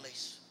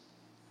families.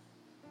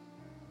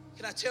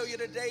 Can I tell you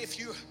today, if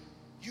you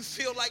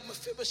feel like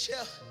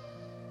Mephibosheth,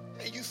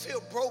 and you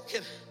feel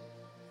broken,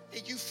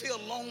 and you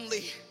feel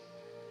lonely,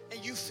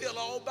 and you feel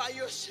all by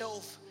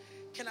yourself,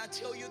 can I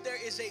tell you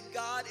there is a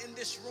God in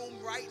this room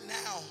right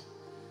now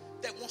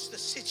that wants to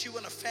sit you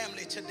in a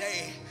family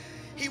today.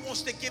 He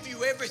wants to give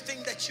you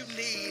everything that you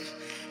need.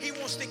 He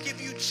wants to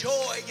give you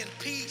joy and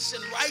peace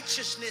and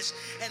righteousness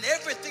and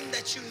everything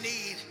that you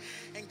need.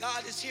 And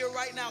God is here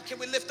right now. Can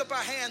we lift up our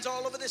hands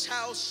all over this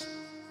house?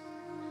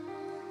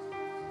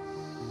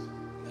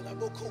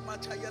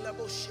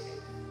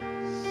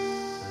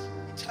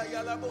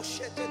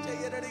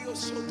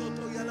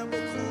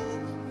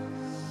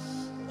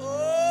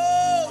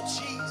 Oh,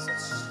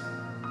 Jesus.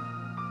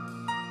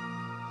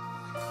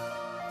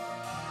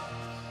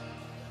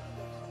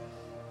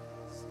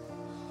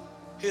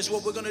 Here's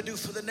what we're going to do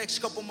for the next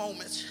couple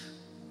moments.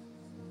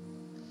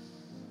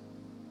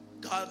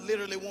 God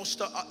literally wants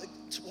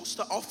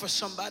to offer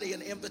somebody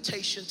an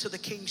invitation to the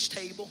King's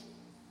table.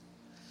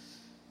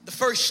 The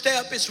first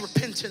step is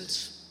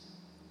repentance.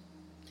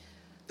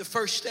 The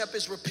first step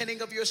is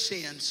repenting of your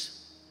sins.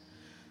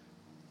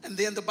 And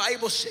then the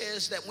Bible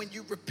says that when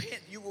you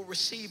repent, you will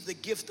receive the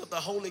gift of the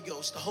Holy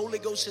Ghost. The Holy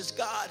Ghost is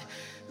God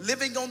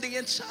living on the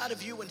inside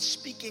of you and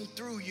speaking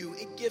through you.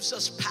 It gives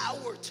us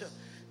power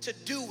to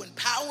do and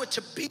power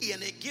to be,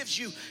 and it gives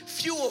you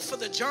fuel for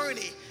the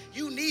journey.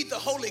 You need the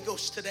Holy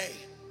Ghost today.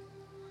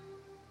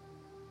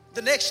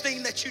 The next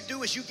thing that you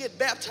do is you get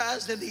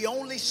baptized in the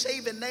only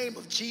saving name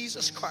of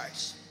Jesus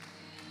Christ.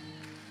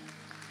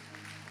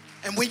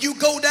 And when you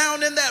go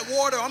down in that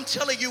water, I'm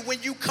telling you,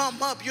 when you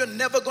come up, you're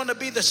never going to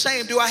be the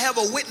same. Do I have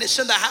a witness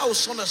in the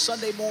house on a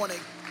Sunday morning?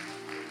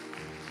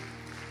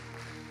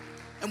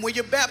 And when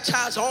you're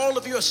baptized, all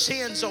of your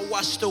sins are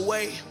washed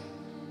away.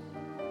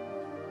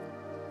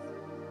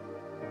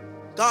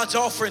 God's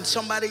offering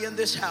somebody in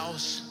this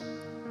house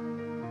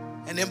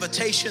an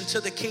invitation to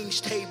the King's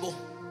table.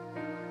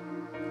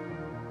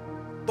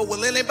 But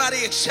will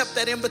anybody accept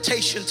that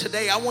invitation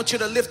today? I want you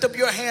to lift up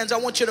your hands. I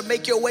want you to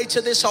make your way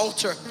to this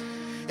altar.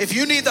 If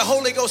you need the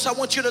Holy Ghost, I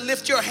want you to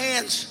lift your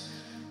hands.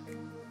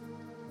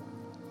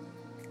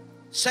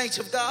 Saints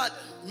of God,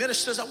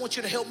 ministers, I want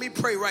you to help me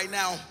pray right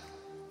now.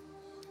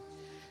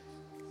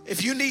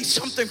 If you need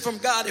something from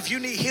God, if you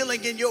need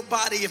healing in your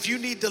body, if you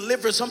need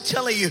deliverance, I'm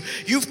telling you,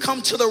 you've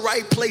come to the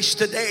right place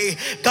today.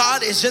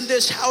 God is in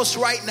this house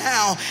right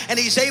now, and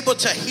He's able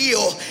to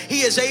heal.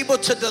 He is able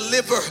to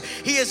deliver.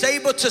 He is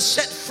able to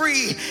set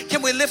free.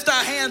 Can we lift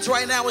our hands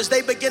right now as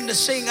they begin to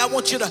sing? I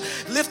want you to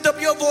lift up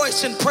your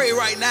voice and pray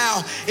right now.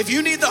 If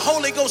you need the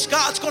Holy Ghost,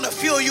 God's going to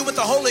fill you with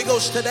the Holy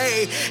Ghost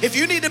today. If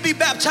you need to be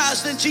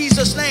baptized in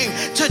Jesus' name,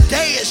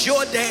 today is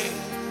your day.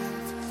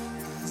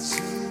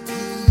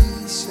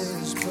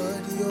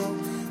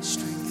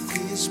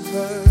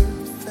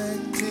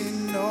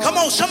 Come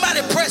on,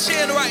 somebody press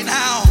in right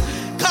now.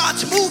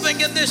 God's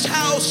moving in this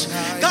house.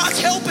 God's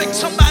helping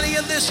somebody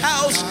in this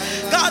house.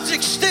 God's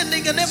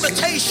extending an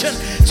invitation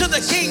to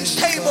the King's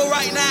table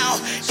right now.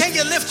 Can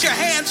you lift your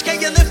hands? Can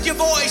you lift your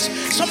voice?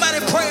 Somebody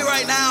pray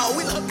right now.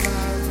 We love you.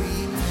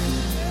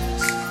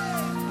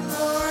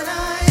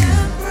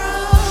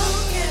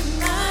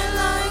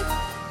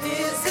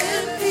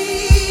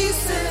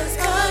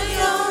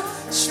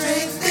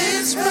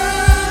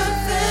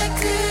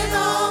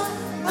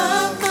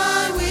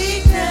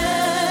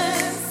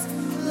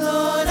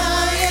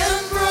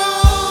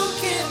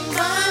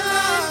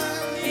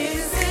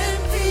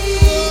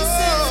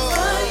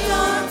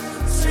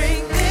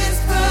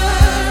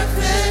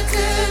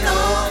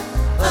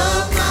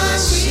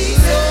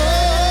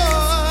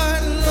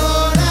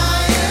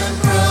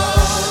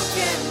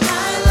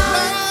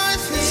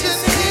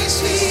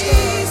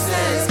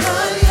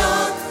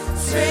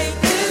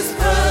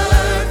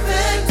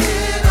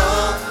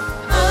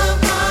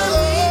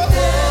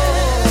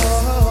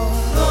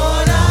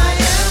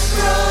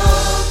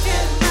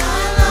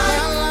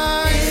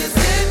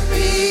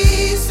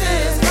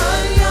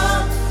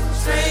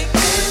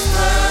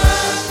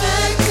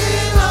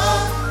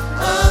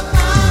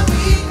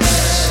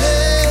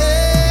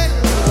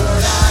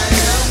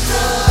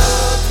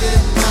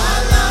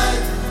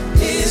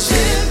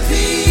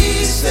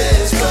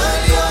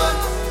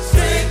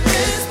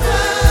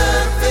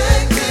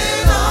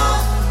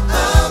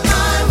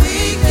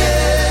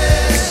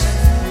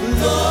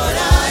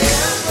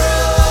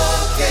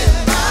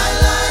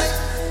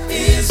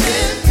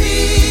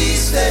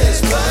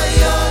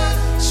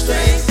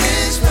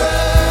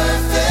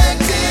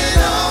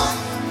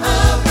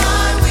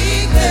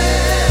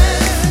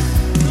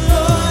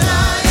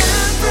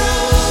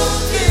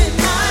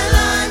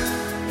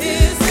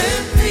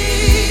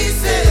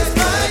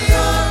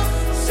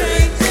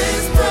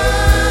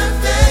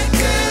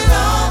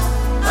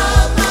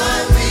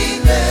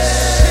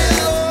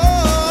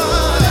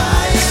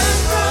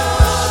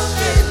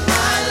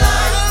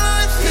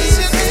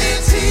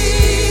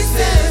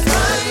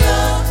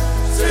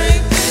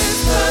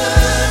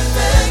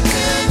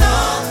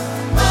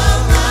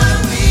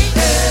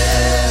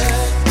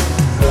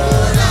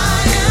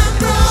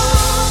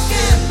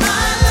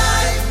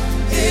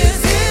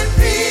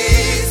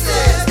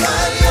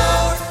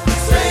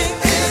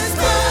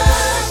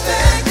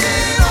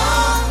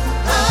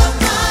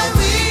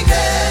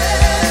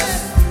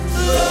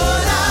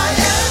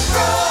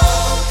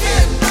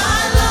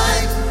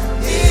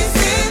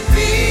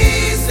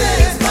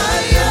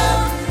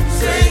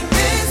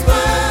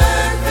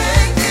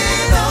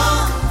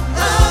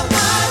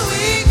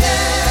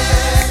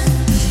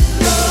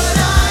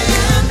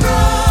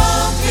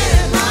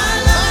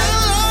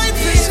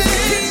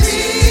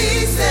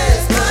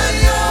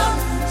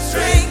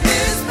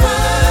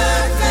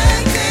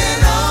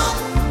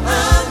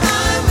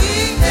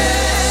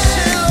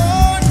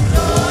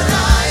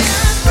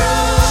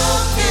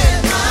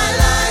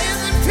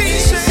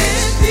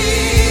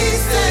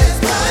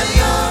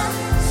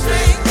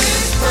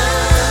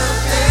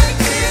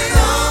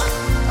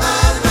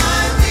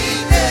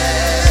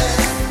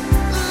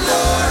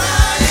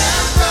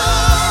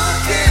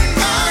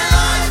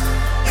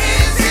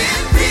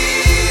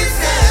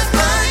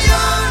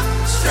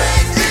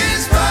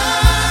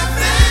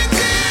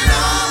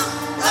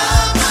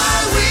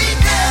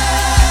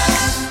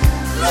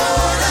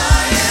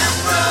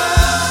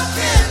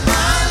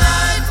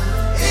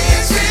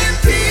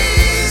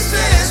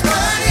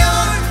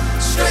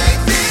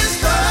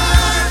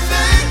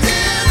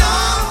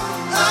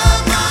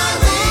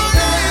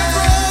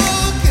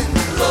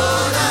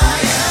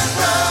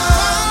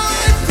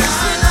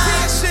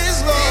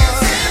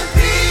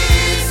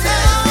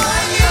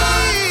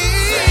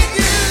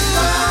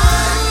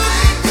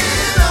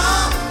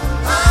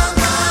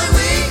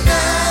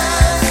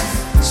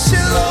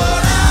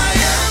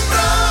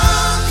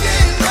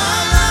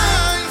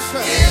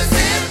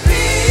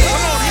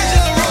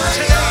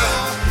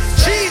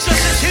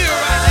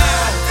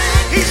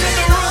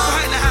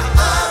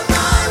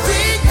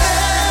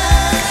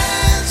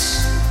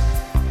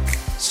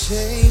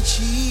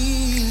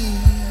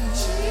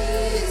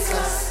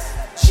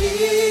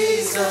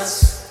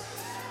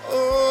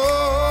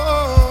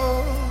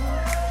 Oh,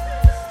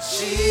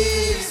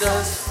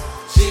 Jesus,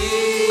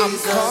 I'm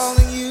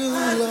calling you,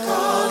 Lord.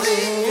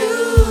 calling you.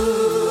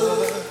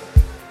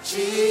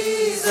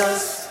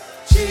 Jesus,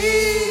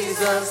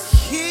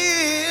 Jesus,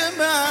 Hear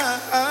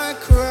my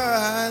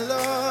cry,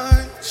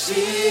 Lord.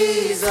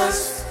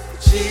 Jesus,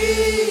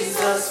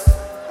 Jesus,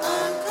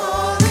 I'm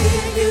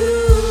calling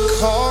you.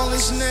 Call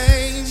his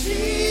name,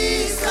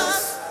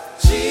 Jesus,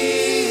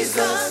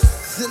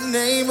 Jesus, the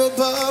name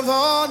above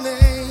all names.